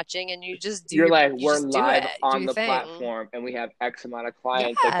 10,000 watching and you just you're like, you we're just do live it. Do on your the thing. platform and we have X amount of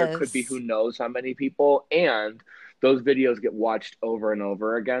clients. Like, there could be who Yes. knows how many people. And those videos get watched over and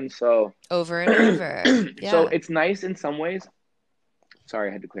over again. So, Over and over. so Yeah. it's nice in some ways. Sorry,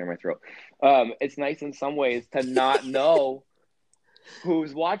 I had to clear my throat. It's nice in some ways to not know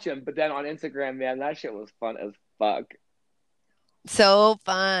who's watching, but then on Instagram, man, that shit was fun as fuck. So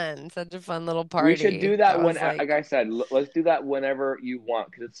fun. Such a fun little We should do party. that That when, was like like, I said, let's do that whenever you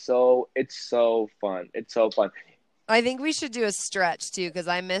want because it's so fun. It's so fun. I think we should do a stretch too, because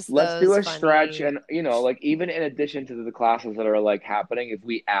I miss Let's do those a stretch, funny. and like even in addition to the classes that are like happening, if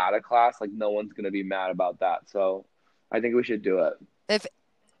we add a class, like no one's gonna be mad about that. So, I think we should do it. If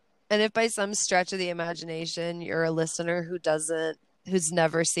and if by some stretch of the imagination you're a listener who's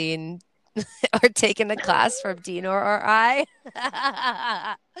never seen or taken a class from Dino or I,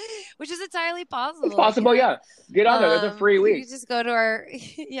 which is entirely It's possible possible, again. yeah. Get on there. There's a free You week. could just go to our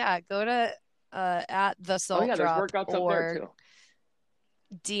yeah, go to at the Oh Salt yeah, there's Drop workouts up there or too.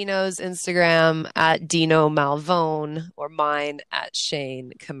 Dino's Instagram at Dino Malvone or mine at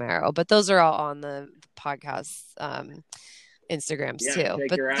Shane Camaro. But those are all on the podcast Instagrams Yeah, too. take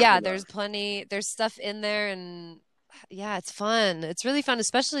But your ass yeah, with there's us. plenty, there's stuff in there, and yeah, it's fun. It's really fun,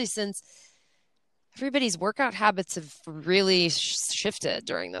 especially since everybody's workout habits have really shifted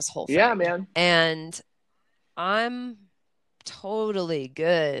during this whole Yeah, thing. man. And I'm totally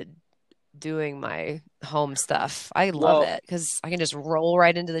good doing my home stuff. I love Well, it because I can just roll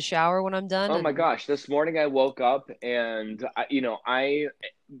right into the shower when I'm done. oh my And gosh, this morning I woke up and I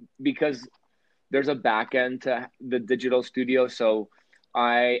because there's a back end to the digital studio, so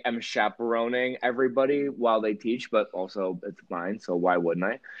I am chaperoning everybody while they teach, but also it's mine, so why wouldn't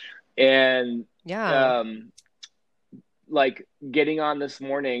I? And yeah, um like getting on this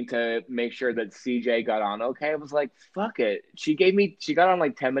morning to make sure that CJ got on okay, I was like, fuck it. She got on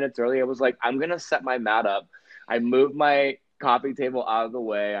like 10 minutes early. I was like, I'm gonna set my mat up. I moved my coffee table out of the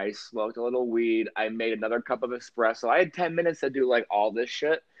way. I smoked a little weed. I made another cup of espresso. I had 10 minutes to do like all this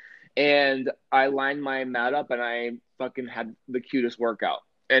shit. And I lined my mat up and I fucking had the cutest workout.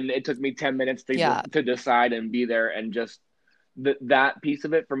 And it took me 10 minutes yeah, to decide and be there and just that piece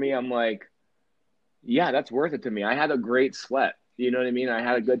of it for me, I'm like, yeah, that's worth it to me. I had a great sweat. You know what I mean? I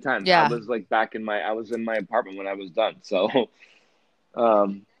had a good time. yeah. I was in my apartment when I was done. So,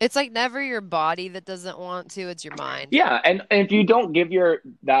 um, It's like never your body that doesn't want to, it's your mind. yeah. And if you don't give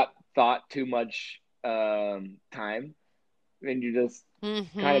that thought too much, time and you just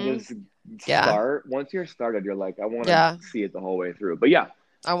kind of Mm-hmm. just Yeah, once you're started, you're like, I want to yeah. see it the whole way through. But yeah,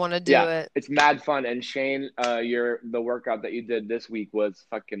 I want to do yeah, it. it's mad fun. And Shane, the workout that you did this week was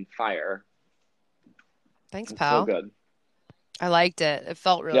fucking fire. Thanks, It's so pal. good. I liked it. It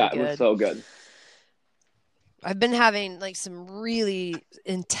felt really Yeah, it was good. so good. I've been having like some really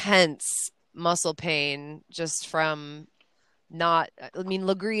intense muscle pain just from not, I mean,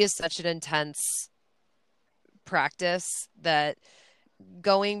 Legree is such an intense practice that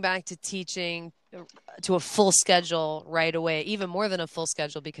going back to teaching to a full schedule right away, even more than a full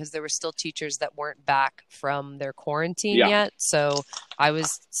schedule, because there were still teachers that weren't back from their quarantine Yeah. yet. So I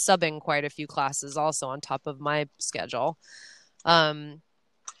was subbing quite a few classes also on top of my schedule. Um,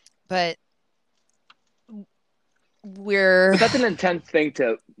 but we're, But that's an intense thing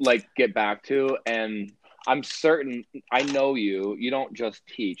to like get back to, and I'm certain I know you. You don't just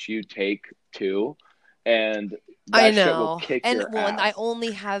teach; you take too, and I that shit will know. kick And your well, and I ass.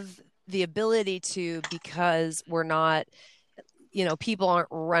 only have the ability to because we're not, people aren't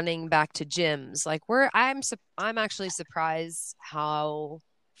running back to gyms. Like I'm actually surprised how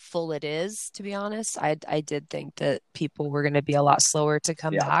full it is, to be honest. I did think that people were going to be a lot slower to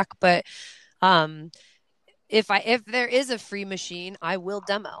come Yeah, back, but um if there is a free machine, I will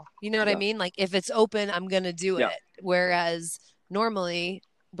demo. You know what I yeah, mean? Like if it's open, I'm going to do yeah. it. Whereas normally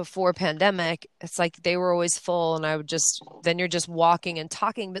before pandemic, it's like they were always full and I would just then you're just walking and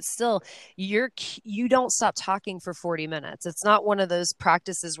talking, but still you don't stop talking for 40 minutes. It's not one of those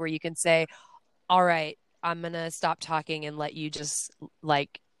practices where you can say, "All right, I'm going to stop talking and let you just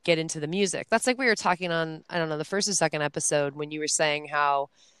like get into the music." That's like we were talking on, I don't know, the first or second episode when you were saying how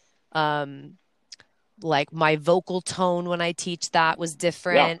um like my vocal tone when I teach that was Yeah.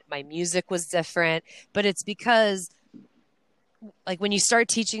 different, my music was different, but it's because like when you start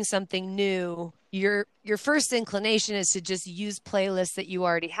teaching something new, your first inclination is to just use playlists that you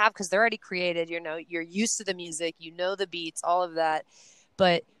already have because they're already created, you're used to the music, the beats, all of that.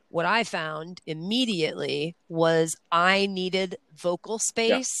 But what I found immediately was I needed vocal Yeah,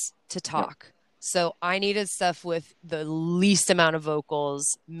 space to yeah. talk. So I needed stuff with the least amount of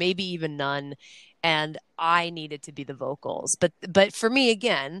vocals, maybe even none, and I needed to be the vocals. But for me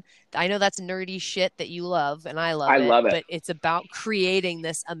again, I know that's nerdy shit that you love and I love I it, love it. but it's about creating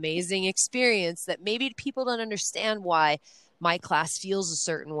this amazing experience that maybe people don't understand why my class feels a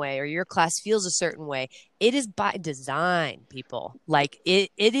certain way or your class feels a certain way. It is by design, people. Like it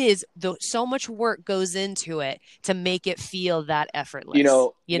is so much work goes into it to make it feel that You effortless.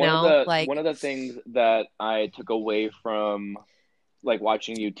 know, one Like of the things that I took away from like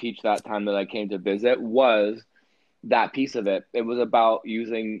watching you teach that time that I came to visit was that piece of it. It was about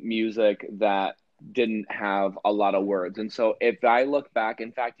using music that didn't have a lot of words. And so if I look back,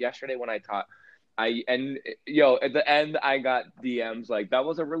 in fact, yesterday when I taught, at the end I got DMs like that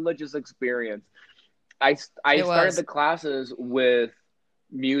was a religious experience. I it started was. the classes with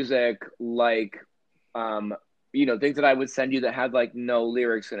music like um things that I would send you that had like no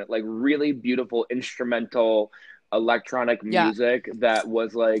lyrics in it, like really beautiful instrumental electronic Yeah. music that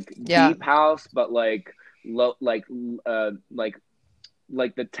was like Yeah. deep house, but like low, like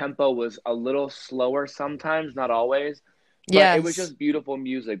the tempo was a little slower sometimes, not always, but it was Yes. just beautiful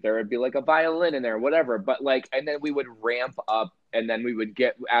music. There would be like a violin in there, whatever. But like, and then we would ramp up, and then we would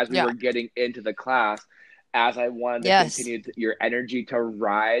get as we Yeah. were getting into the class, as I wanted to Yes. continue your energy to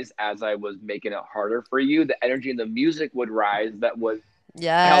rise, as I was making it harder for you, the energy in the music would rise. That would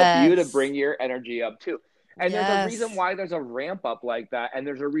help you to Yes. bring your energy up too. And there's a reason Yes. why there's a ramp up like that, and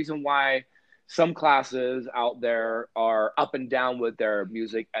there's a reason why some classes out there are up and down with their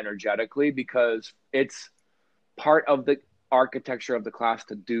music energetically, because it's part of the architecture of the class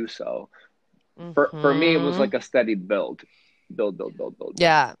to do so. For me, it was Hmm. like a steady build.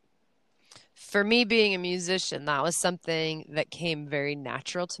 Yeah. For me, being a musician, that was something that came very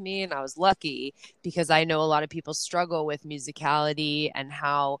natural to me. And I was lucky because I know a lot of people struggle with musicality and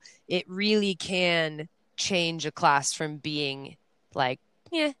how it really can change a class from being like,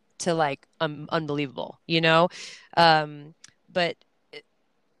 yeah, to like unbelievable, you know? Um, but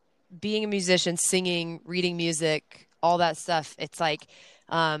being a musician, singing, reading music, all that stuff, it's like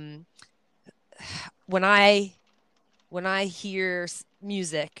um, when I hear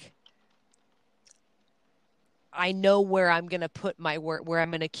music, I know where I'm going to put my work, where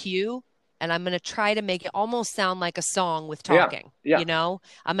I'm going to cue, and I'm going to try to make it almost sound like a song with Yeah, talking. yeah.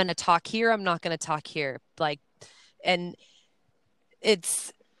 I'm going to talk here. I'm not going to talk here. Like, and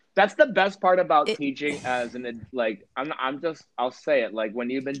it's That's the best part about it. teaching as an like I'm just I'll say it, like when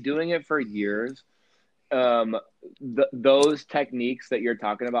you've been doing it for years, um those techniques that you're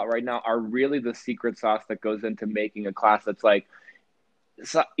talking about right now are really the secret sauce that goes into making a class that's like,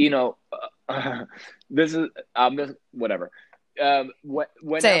 so, this is just whatever. Say it.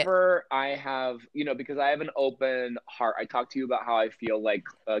 Whenever I have, because I have an open heart, I talk to you about how I feel like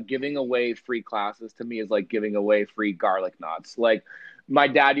giving away free classes to me is like giving away free garlic knots. Like my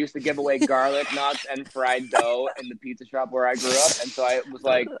dad used to give away garlic knots and fried dough in the pizza shop where I grew up, and so I was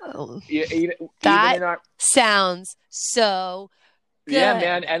like, even That in our sounds so yeah,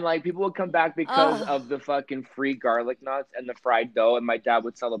 man. good. And like people would come back because Oh, of the fucking free garlic knots and the fried dough. And my dad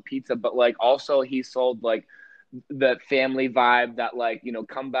would sell a pizza, but like also he sold like the family vibe that like,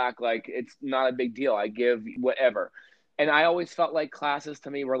 come back, like it's not a big deal. I give whatever. And I always felt like classes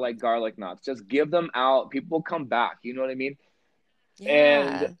to me were like garlic knots. Just give them out. People will come back. You know what I mean?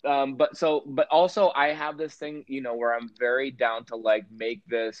 And yeah. but also I have this thing, where I'm very down to like make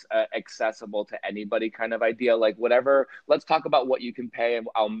this accessible to anybody kind of idea, like whatever. Let's talk about what you can pay, and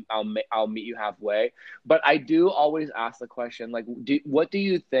I'll meet you halfway. But I do always ask the question, like, what do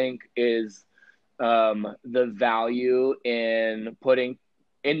you think is the value in putting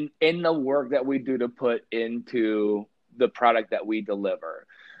in the work that we do to put into the product that we deliver?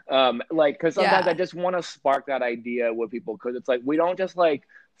 Like, because sometimes I Yeah. just want to spark that idea with people, because it's like we don't just like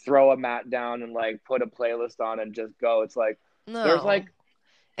throw a mat down and like put a playlist on and just go. It's like there's like No.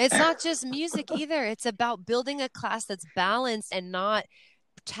 It's not just music either. It's about building a class that's balanced and not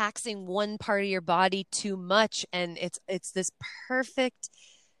taxing one part of your body too much. And it's this perfect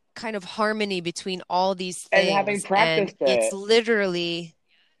kind of harmony between all these and having things. And practiced it's it literally,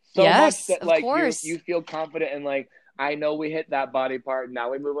 so much yes, that of like you course. feel confident, and like I know we hit that body part. Now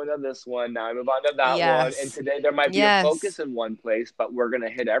we move on to this one. Now we move on to that one. And Yes. today there might be a focus Yes. in one place, but we're gonna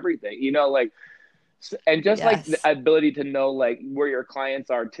hit everything. Like, and just like the Yes. ability to know like where your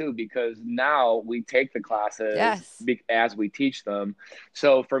clients are too, because now we take the classes Yes. as we teach them.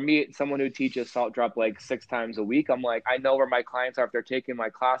 So for me, someone who teaches salt drop like 6 times a week, I'm like, I know where my clients are if they're taking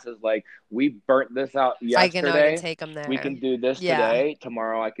my classes. Like, we burnt this out I know I can yesterday, take them we there. can do this Yeah. today,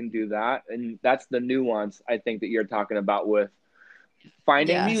 tomorrow I can do that. And that's the nuance I think that you're talking about with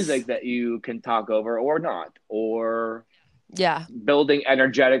finding Yes. music that you can talk over or not, or Yeah. building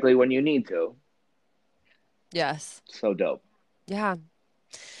energetically when you need to. Yes. So dope. Yeah.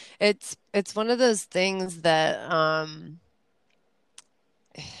 It's one of those things that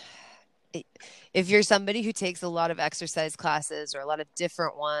i- if you're somebody who takes a lot of exercise classes or a lot of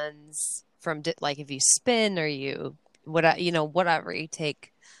different ones from like if you spin or whatever you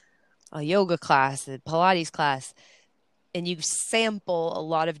take a yoga class, a Pilates class, and you sample a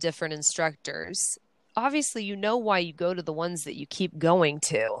lot of different instructors, obviously you know why you go to the ones that you keep going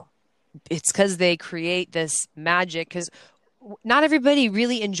to. It's because they create this magic. Because not everybody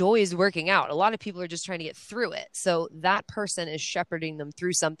really enjoys working out. A lot of people are just trying to get through it. So that person is shepherding them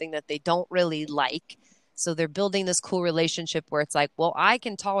through something that they don't really like. So they're building this cool relationship where it's like, well, I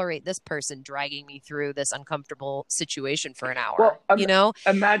can tolerate this person dragging me through this uncomfortable situation for an hour, Well, you know?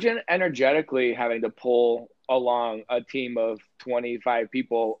 imagine energetically having to pull along a team of 25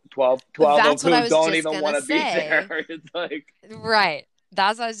 people, 12 of That's what I who was don't just even want gonna to be there. say. It's like, Right.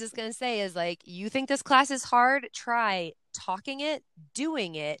 That's what I was just gonna say is like, you think this class is hard? Try talking it,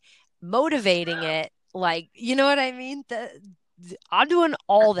 doing it, motivating it, Like, you know what I mean? I'm doing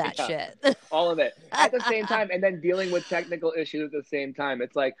all that Yeah, shit. all of it at the same time, and then dealing with technical issues at the same time.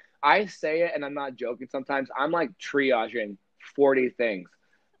 It's like I say it, and I'm not joking. Sometimes I'm like triaging 40 things: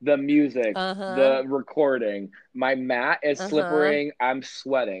 the music, Uh-huh. the recording. My mat is Uh-huh. slippering. I'm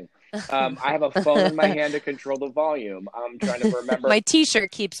sweating. I have a phone in my hand to control the volume. I'm trying to remember. My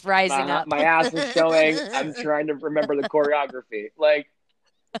t-shirt keeps rising up. My ass is showing. I'm trying to remember the choreography. Like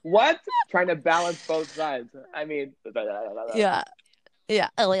what? Trying to balance both sides. I mean, Yeah. Yeah.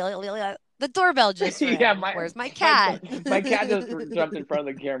 The doorbell just yeah, rang. Where's my my cat? my cat just jumped in front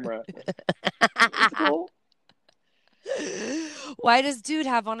of the camera. It's cool. Why does dude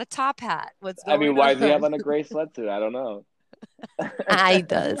have on a top hat? What's I mean, going why does he have on? on a gray sweatsuit? I don't know. He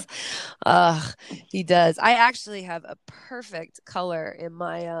does. Ugh, he does. I actually have a perfect color in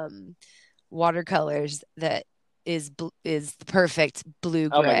my watercolors that is the perfect blue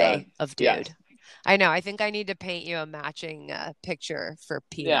Oh my god. gray of Yes. dude. I know. I think I need to paint you a matching picture for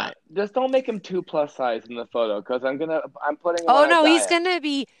Yeah. Peanut. Just don't make him too plus size in the photo because I'm putting him Oh on a no, he's diet. gonna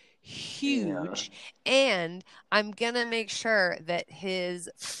be Yeah. huge, and I'm gonna make sure that his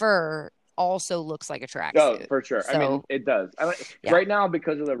fur also looks like a Oh, tracksuit. for sure. I mean, So it does. yeah, Right now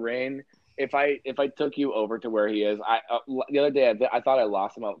because of the rain. If I took you over to where he is, the other day I thought I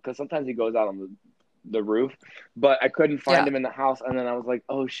lost him out because sometimes he goes out on the roof, but I couldn't find yeah, him in the house. And then I was like,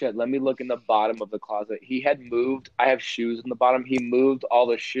 oh shit, let me look in the bottom of the closet. He had moved. I have shoes in the bottom. He moved all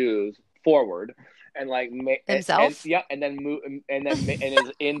the shoes forward and and himself. yeah, and then move and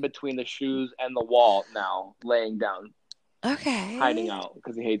is in between the shoes and the wall now, laying down, hiding Okay. out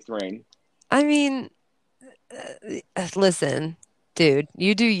because he hates rain. I mean, listen, dude,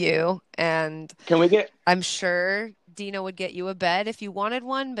 you do you, and Can we get I'm sure Dina would get you a bed if you wanted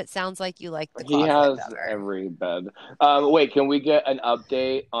one, but sounds like you like the He closet has better. every bed. Wait, can we get an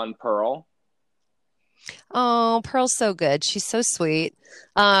update on Pearl? Oh, Pearl's so good. She's so sweet.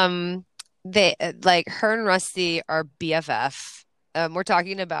 Um, they like her and Rusty are BFF. We're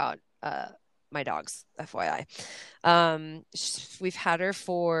talking about my dogs, FYI. We've had her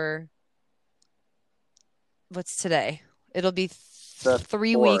for what's today? It'll be The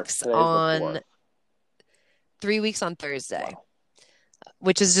three fourth. weeks Today's the on fourth. 3 weeks on Thursday, Wow.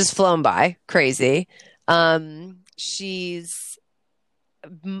 which has just flown by, crazy. She's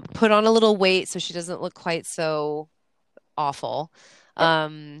put on a little weight so she doesn't look quite so awful.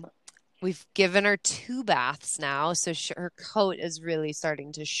 Um, we've given her 2 baths now, so her coat is really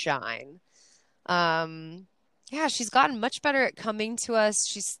starting to shine. Yeah, she's gotten much better at coming to us.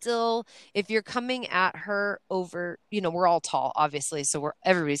 She's still, if you're coming at her over, we're all tall, obviously, so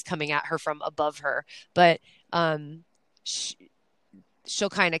everybody's coming at her from above her, but she, she'll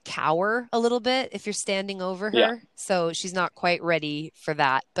kind of cower a little bit if you're standing over Yeah. her. So she's not quite ready for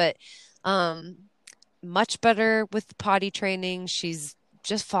that. But um, much better with the potty training. She's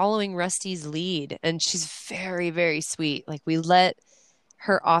just following Rusty's lead, and she's very, very sweet. Like we let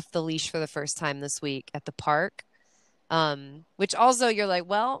her off the leash for the first time this week at the park. Which also you're like,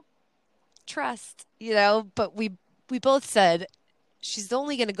 well, trust, but we both said she's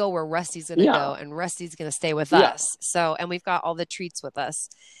only going to go where Rusty's going to Yeah. go, and Rusty's going to stay with Yeah. us. So, and we've got all the treats with us.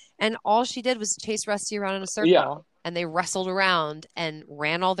 And all she did was chase Rusty around in a Yeah. circle, and they wrestled around and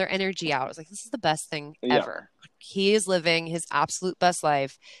ran all their energy out. I was like, this is the best thing Yeah. ever. He is living his absolute best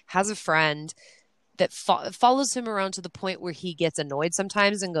life, has a friend that follows him around to the point where he gets annoyed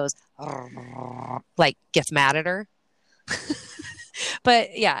sometimes and goes, like, gets mad at her.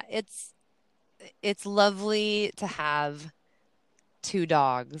 But yeah, it's lovely to have 2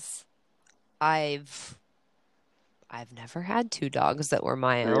 dogs. I've never had 2 dogs that were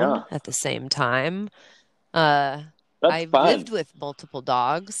my Yeah. own at the same time. Uh, That's I've fun. lived with multiple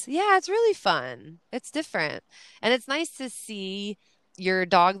dogs. Yeah, it's really fun. It's different. And it's nice to see your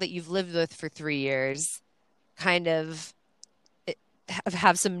dog that you've lived with for 3 years kind of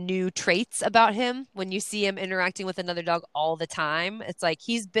have some new traits about him when you see him interacting with another dog all the time. It's like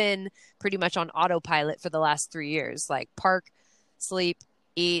he's been pretty much on autopilot for the last 3 years, like park, sleep,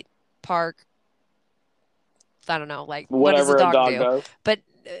 eat, park. I don't know, like what does a Whatever a dog dog do? does. But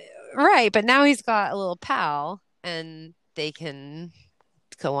right, but now he's got a little pal and they can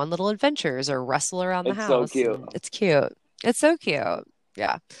go on little adventures or wrestle around the It's so house cute. and it's cute. It's so cute.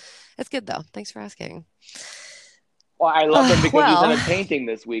 Yeah. It's good though. Thanks for asking. Well, I love him because he's in Well, a painting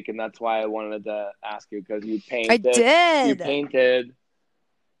this week, and that's why I wanted to ask you because you I painted. You did. painted.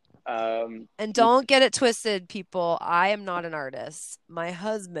 And You, don't get it twisted, people. I am not an artist. My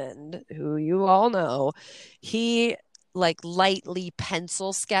husband, who you all know, he like lightly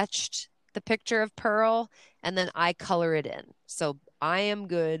pencil sketched the picture of Pearl and then I color it in. So I am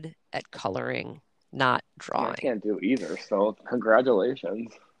good at coloring not I drawing. can't do either, so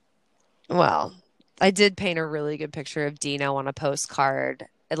congratulations. Well, I did paint a really good picture of Dino on a postcard,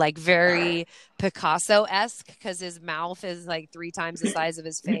 like very Picasso-esque, because his mouth is like 3 times the size of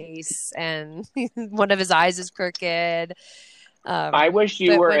his face, and one of his eyes is crooked. I wish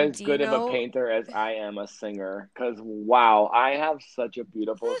you But were when as good of a Dino, painter as I am a singer, because wow, I have such a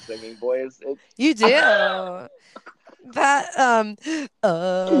beautiful singing voice. you do that, when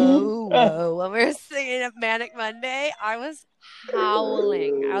we were singing at Manic Monday, I was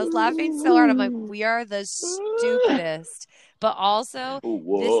howling. I was laughing so hard. I'm like, we are the stupidest. But also, this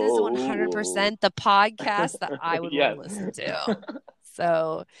is Whoa. 100% the podcast that I would want Yes. to listen to.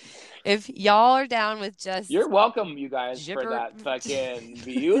 So if y'all are down with You're just welcome, you guys, for gibber, that fucking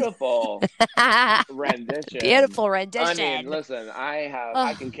beautiful rendition. beautiful I mean, rendition. listen, I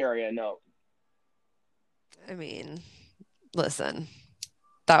Oh, can carry a note. I mean, listen,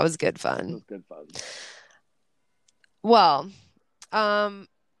 that was good It fun. was good fun. Well, um,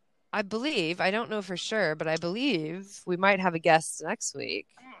 I believe, I don't know for sure, but I believe we might have a guest next week.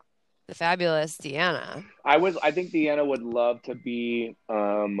 The fabulous Deanna. I think Deanna would love to be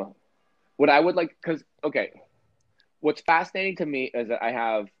what I would like because okay, what's fascinating to me is that I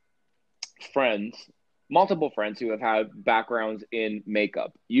have friends, multiple friends who have had backgrounds in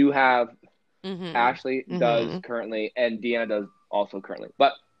makeup. You have Mm-hmm. Ashley does Mm-hmm. currently, and Deanna does also currently.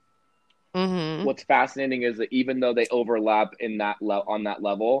 But Mm-hmm. what's fascinating is that even though they overlap in on that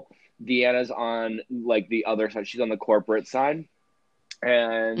level, Deanna's on like the other side. She's on the corporate side,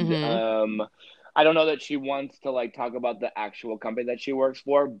 and Mm-hmm. I don't know that she wants to like talk about the actual company that she works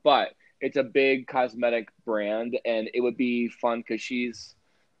for, but it's a big cosmetic brand, and it would be fun because she's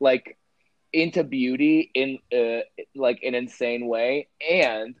like into beauty in like an insane way,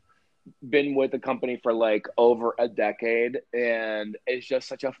 and been with the company for like over a decade, and is just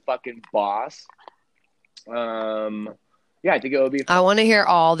such a fucking boss. Um, yeah, I think I want to hear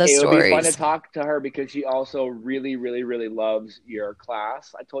all the it would be fun to stories. talk to her because she also really, really, really loves your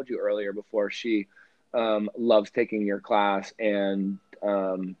class. I told you earlier before she loves taking your class, and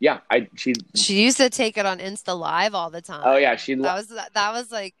yeah, I she She used to take it on Insta Live all the oh yeah time. she That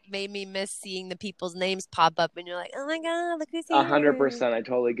was like made me miss seeing the people's names pop up, and you're like, oh my God, look who's a hundred here. percent. I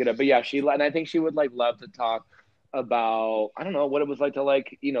totally get it. But yeah, she and I think she would like love to talk about I don't know what it was like to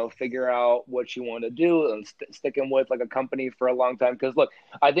like figure out what she wanted to do and sticking with like a company for a long time. Because look,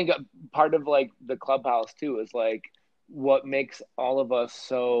 I think part of like the clubhouse too is like what makes all of us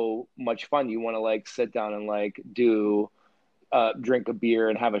so much fun. You want to like sit down and like do drink a beer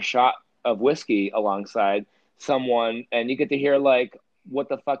and have a shot of whiskey alongside someone, and you get to hear like what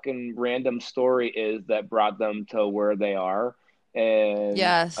the fucking random story is that brought them to where they are. And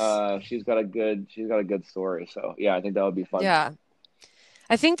Yes. she's got a good story. So yeah, I think that would be fun. Yeah.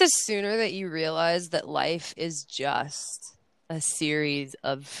 I think the sooner that you realize that life is just a series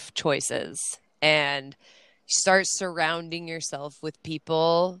of choices and start surrounding yourself with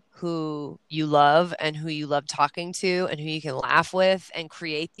people who you love and who you love talking to and who you can laugh with and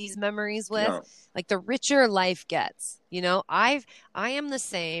create these memories with, Yeah, like the richer life gets. I am the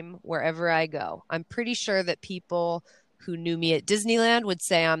same wherever I go. I'm pretty sure that people who knew me at Disneyland would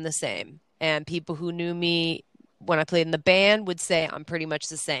say I'm the same. And people who knew me when I played in the band would say I'm pretty much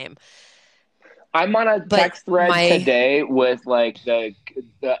the same. I'm on a But text thread my, today with like the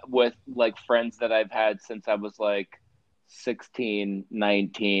with like friends that I've had since I was like 16,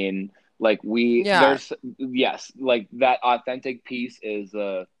 19. Like yeah, there's yes, like that authentic piece is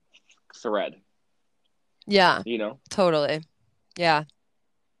thread, yeah, you know? totally. Yeah.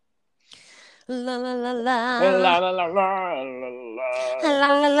 La la la La la. la la la la la.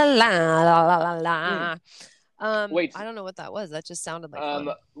 La la la la la la la Mm. la. Wait, I don't know what that was. That just sounded like fun.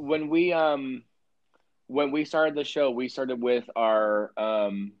 when we started the show, we started with our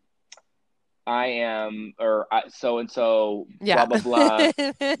I am or so and so blah Yeah. blah blah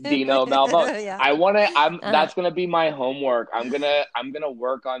Dino Malbone. Yeah. I want to. I'm. Uh-huh. That's gonna be my homework. I'm gonna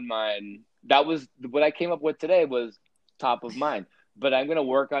work on mine. That was what I came up with today. Was top of mind, but I'm gonna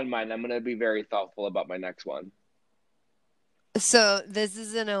work on mine. I'm gonna be very thoughtful about my next one. So this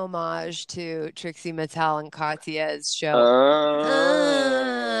is an homage to Trixie Mattel and Katya's show. Uh,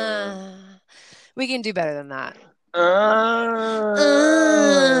 Uh, we can do better than that. uh.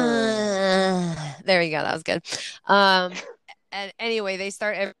 There you go. That was good. Um, and anyway, they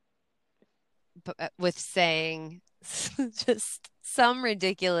start with saying just some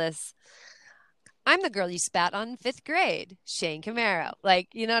ridiculous. I'm the girl you spat on in fifth grade, Shane Camaro. Like,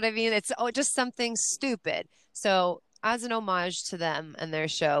 you know what I mean? It's just something stupid. So as an homage to them and their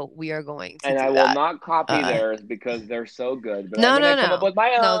show, we are going to And I do will that. not copy Uh, theirs because they're so good, but I'm no, gonna no, come up no, with my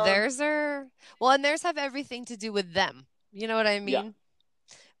no. own. Theirs are well, and theirs have everything to do with them. You know what I Yeah, mean?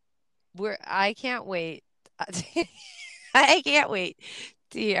 I can't wait. I can't wait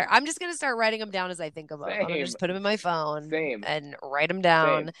to hear. I'm just gonna start writing them down as I think of them. I'm gonna same, just put them in my phone same, and write them same.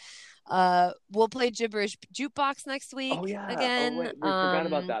 down. We'll play Gibberish Jukebox next Oh week yeah. Oh again. wait, we forgot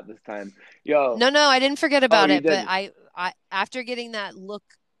about that this time. Yo. No, I didn't forget Oh, about you it, but didn't. I after getting that look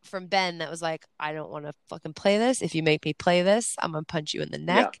from Ben that was like, I don't want to fucking play this. If you make me play this, I'm gonna punch you in the Yeah,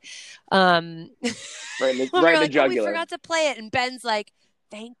 neck. Um, when right we're in the like, oh, we jugular. forgot to play it, and Ben's like,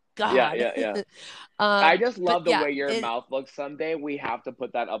 thank Yeah, God. yeah, yeah. I just But love the yeah, way your mouth looks. Someday we have to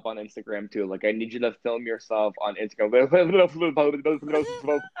put that up on Instagram too. Like I need you to film yourself on Instagram.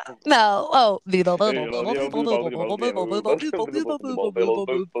 no, oh,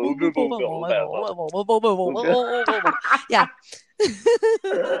 yeah.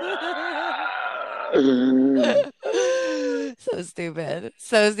 So stupid,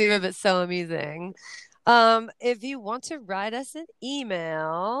 but so amusing. If you want to write us an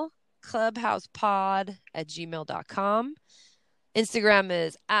email, clubhousepod@gmail.com. Instagram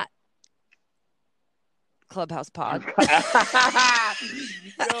is at clubhousepod.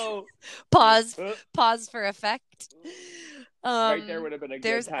 Yo. Pause for effect. Right there would have been a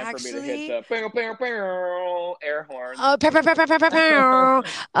good time for me to hit the air horn.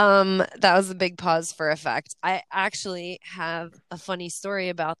 That was a big pause for effect. I actually have a funny story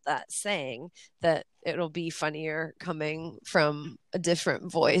about that saying that it'll be funnier coming from a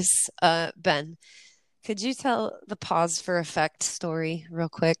different voice. Ben, could you tell the pause for effect story real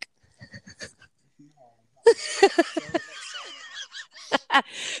quick?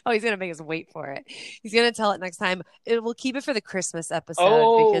 Oh, he's gonna make us wait for it. He's gonna tell it next time. We'll keep it for the Christmas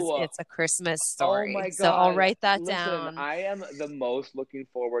episode because it's a Christmas Oh story. my So I'll God. write that Listen, down. I am the most looking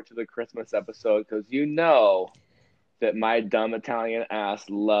forward to the Christmas episode because you know that my dumb Italian ass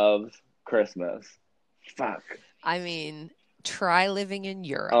loves Christmas. Fuck. I mean, try living in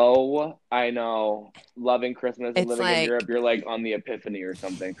Europe. Oh, I know. Loving Christmas and It's living in like, Europe, you're like on the Epiphany or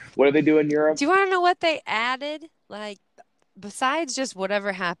something. What do they do in Europe? do you want to know what they added? Like, besides just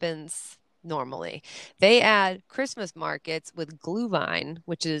whatever happens normally, they add Christmas markets with Glühwein,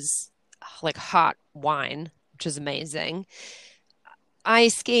 which is like hot wine, which is amazing.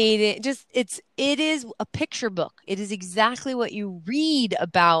 Ice skating, just it is a picture book. It is exactly what you read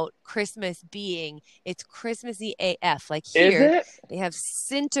about Christmas being. It's Christmassy AF. Like Is here, it? they have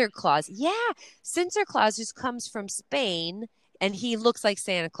Sinterklaas. Yeah, Sinterklaas just comes from Spain and he looks like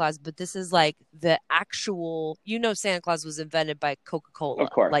Santa Claus, but this is like the actual, Santa Claus was invented by Coca-Cola,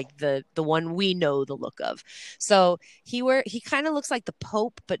 Of course. like the one we know the look of. So he kind of looks like the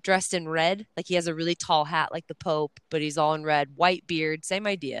Pope, but dressed in red. Like he has a really tall hat like the Pope, but he's all in red, white beard, same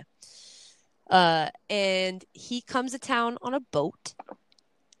idea. And he comes to town on a boat.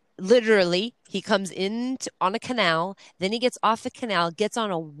 Literally, he comes in on a canal, then he gets off the canal, gets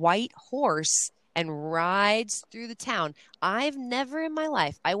on a white horse and rides through the town. I've never in my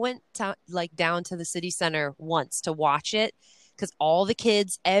life, I went down to the city center once to watch it because all the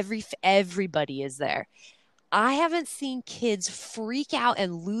kids, everybody is there. I haven't seen kids freak out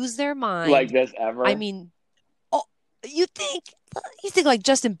and lose their mind like this ever. I mean, oh, you think like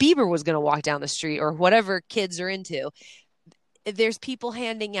Justin Bieber was going to walk down the street or whatever kids are into. There's people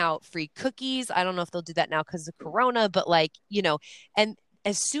handing out free cookies. I don't know if they'll do that now because of Corona, but and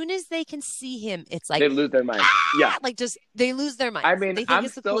as soon as they can see him, it's like they lose their mind. Yeah, like just they lose their mind. I mean, they think I'm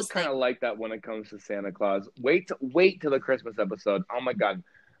it's the still coolest kind of thing. like that when it comes to Santa Claus. Wait till the Christmas episode. Oh my God,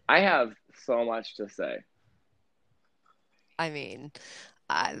 I have so much to say. I mean,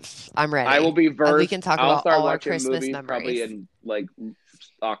 I'm ready. I will be versed. We can talk I'll about start all our watching Christmas movies memories. probably in like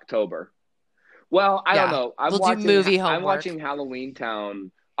October. Well, I don't know. We'll do movie homework. I'm watching Halloween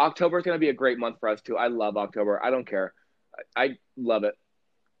Town. October is going to be a great month for us too. I love October. I don't care. I love it.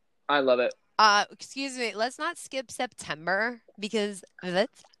 I love it. Excuse me. Let's not skip September because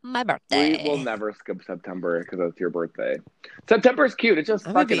that's my birthday. We will never skip September because it's your birthday. September's cute. It's just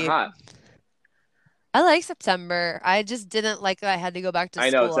fucking hot. I like September. I just didn't like that I had to go back to school. I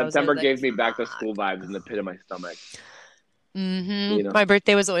know. September gave me back to school vibes in the pit of my stomach. Mm-hmm. You know? My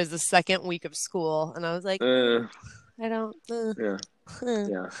birthday was always the second week of school, and I was like, I don't.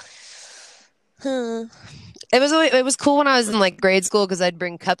 Yeah. It was cool when I was in like grade school because I'd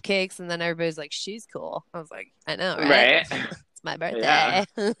bring cupcakes, and then everybody's like, "She's cool." I was like, "I know, right?" It's my birthday. Yeah.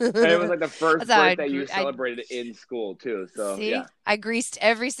 And it was like the first birthday you celebrated in school too. So see, yeah. I greased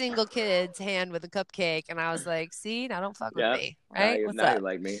every single kid's hand with a cupcake, and I was like, "See, now don't fuck with me, right? Now you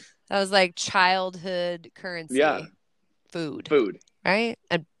like me." That was like childhood currency. Yeah. food, Food. right?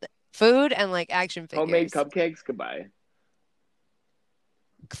 And food and like action figures. Homemade cupcakes. Goodbye.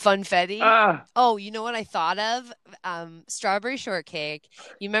 Funfetti. Ah, Oh, you know what I thought of? Strawberry shortcake.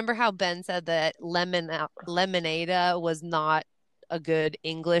 You remember how Ben said that Lemonada was not a good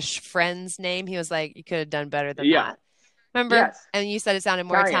English friend's name? He was like, you could have done better than yeah. that. Remember? Yes. And you said it sounded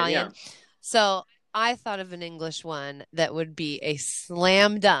more Italian, Italian. So I thought of an English one that would be a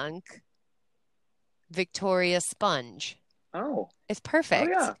slam dunk Victoria Sponge. Oh. It's perfect.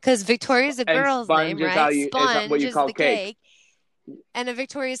 yeah. Because Victoria's a And girl's sponge name, is how right? you- is Sponge what you is call the cake. And a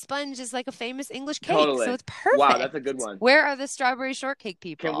Victoria Sponge is like a famous English cake. Totally. So it's perfect. Wow, that's a good one. Where are the strawberry shortcake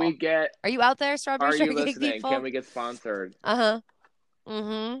people? Can we get? Are you out there, strawberry Are you shortcake listening? people? Can we get sponsored?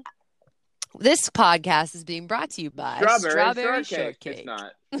 Mm-hmm. This podcast is being brought to you by Strawberry shortcake. It's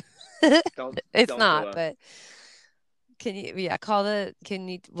not. Don't. It's don't not, but can you? Yeah, call the. Can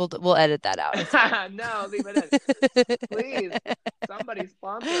you? We'll edit that out. No, leave it in. Please, somebody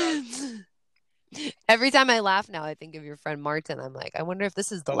sponsor us. Every time I laugh now, I think of your friend Martin. I'm like, I wonder if this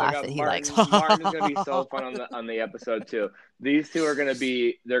is the laugh God, that he Martin, likes. Martin is gonna be so fun on the episode too. These two are gonna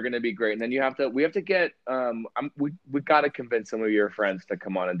be great. And then we have to get we got to convince some of your friends to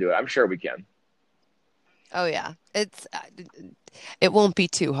come on and do it. I'm sure we can. Oh yeah, it won't be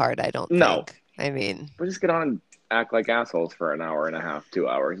too hard. I don't think. I mean, we'll just get on and act like assholes for an hour and a half, 2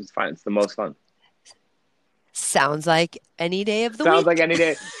 hours. It's fine. It's the most fun. Sounds like any day of the week. Sounds like any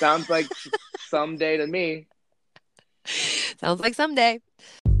day. Sounds like someday to me. Sounds like someday.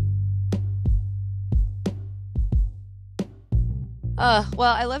 Well,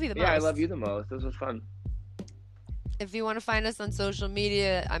 I love you the most. Yeah, I love you the most. This was fun. If you want to find us on social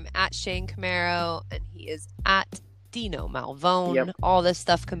media, I'm at Shane Camaro, and he is at Dino Malvone. Yep. All this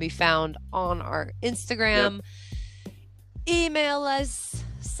stuff can be found on our Instagram. Yep. Email us.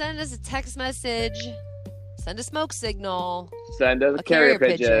 Send us a text message. Send a smoke signal. Send us a carrier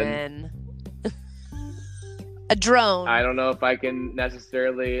pigeon. A drone. I don't know if I can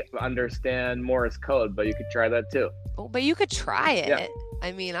necessarily understand Morse code, but you could try that too. Oh, but you could try it. Yeah.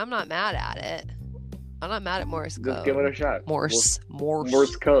 I mean, I'm not mad at it. I'm not mad at Morse code. Just give it a shot. Morse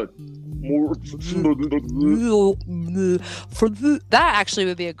code. That actually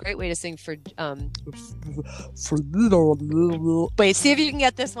would be a great way to sing for wait, see if you can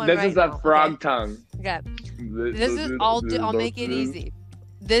get this one. This is a frog tongue. Okay. This is I'll make it easy.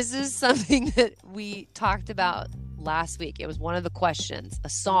 This is something that we talked about last week. It was one of the questions, a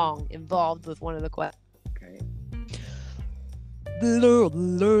song involved with one of the questions. Okay.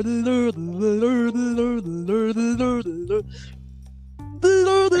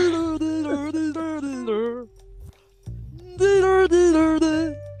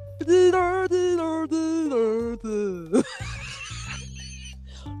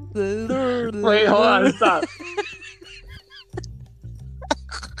 Wait, hold on, stop.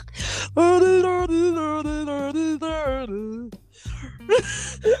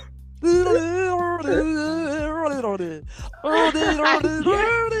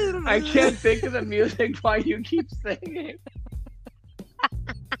 I can't think of the music while you keep singing.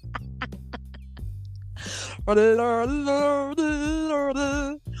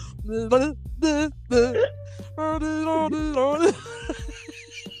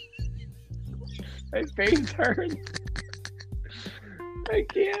 My face hurts. I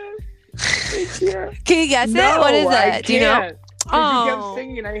can't. Can you guess it? What is it? Do you know? Oh, you kept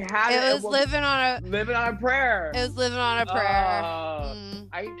singing. I had it. It was living on a prayer. It was living on a prayer.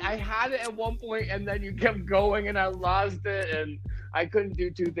 I had it at one point, and then you kept going, and I lost it, and I couldn't do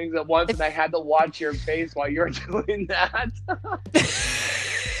two things at once, and I had to watch your face while you were doing that.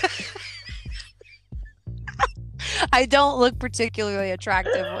 I don't look particularly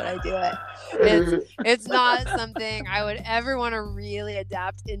attractive when I do it. It's not something I would ever want to really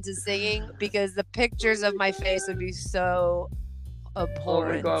adapt into singing because the pictures of my face would be so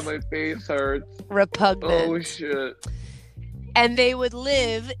abhorrent. Oh my god, my face hurts. Repugnant. Oh shit. And they would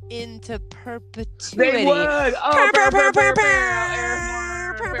live into perpetuity. They would.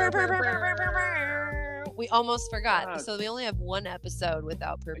 We almost forgot. So we only have one episode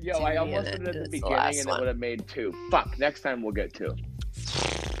without perpetuity. Yo, I almost put it at the beginning and it would have made two. Fuck, next time we'll get two.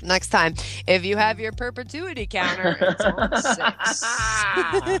 Next time. If you have your perpetuity counter, it's on 6.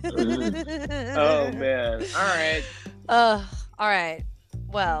 Oh, man. All right. All right.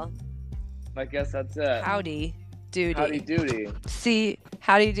 Well. I guess that's it. Howdy doody. Howdy doody. See,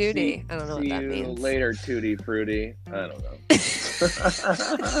 howdy doody. I don't know what that means. See you later, Tutti Frutti. I don't know.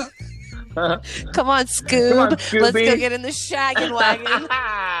 Come on, Scoob. Come on, Scooby. Let's go get in the shaggin' wagon.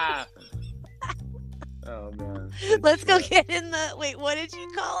 Oh, man. Let's go get in the... Wait, what did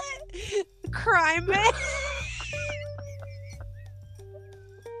you call it? Crime man?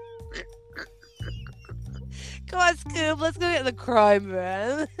 Scoop, let's go get the crime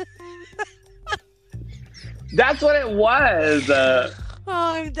van. That's what it was. Oh,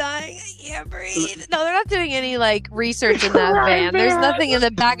 I'm dying. I can't breathe. No, they're not doing any like research in that van. There's nothing in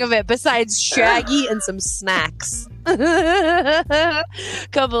the back of it besides Shaggy and some snacks.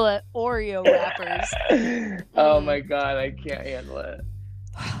 Couple of Oreo wrappers. Oh my god, I can't handle it.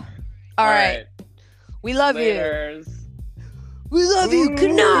 All right. We love you. We love you.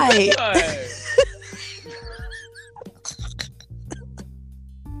 Good night.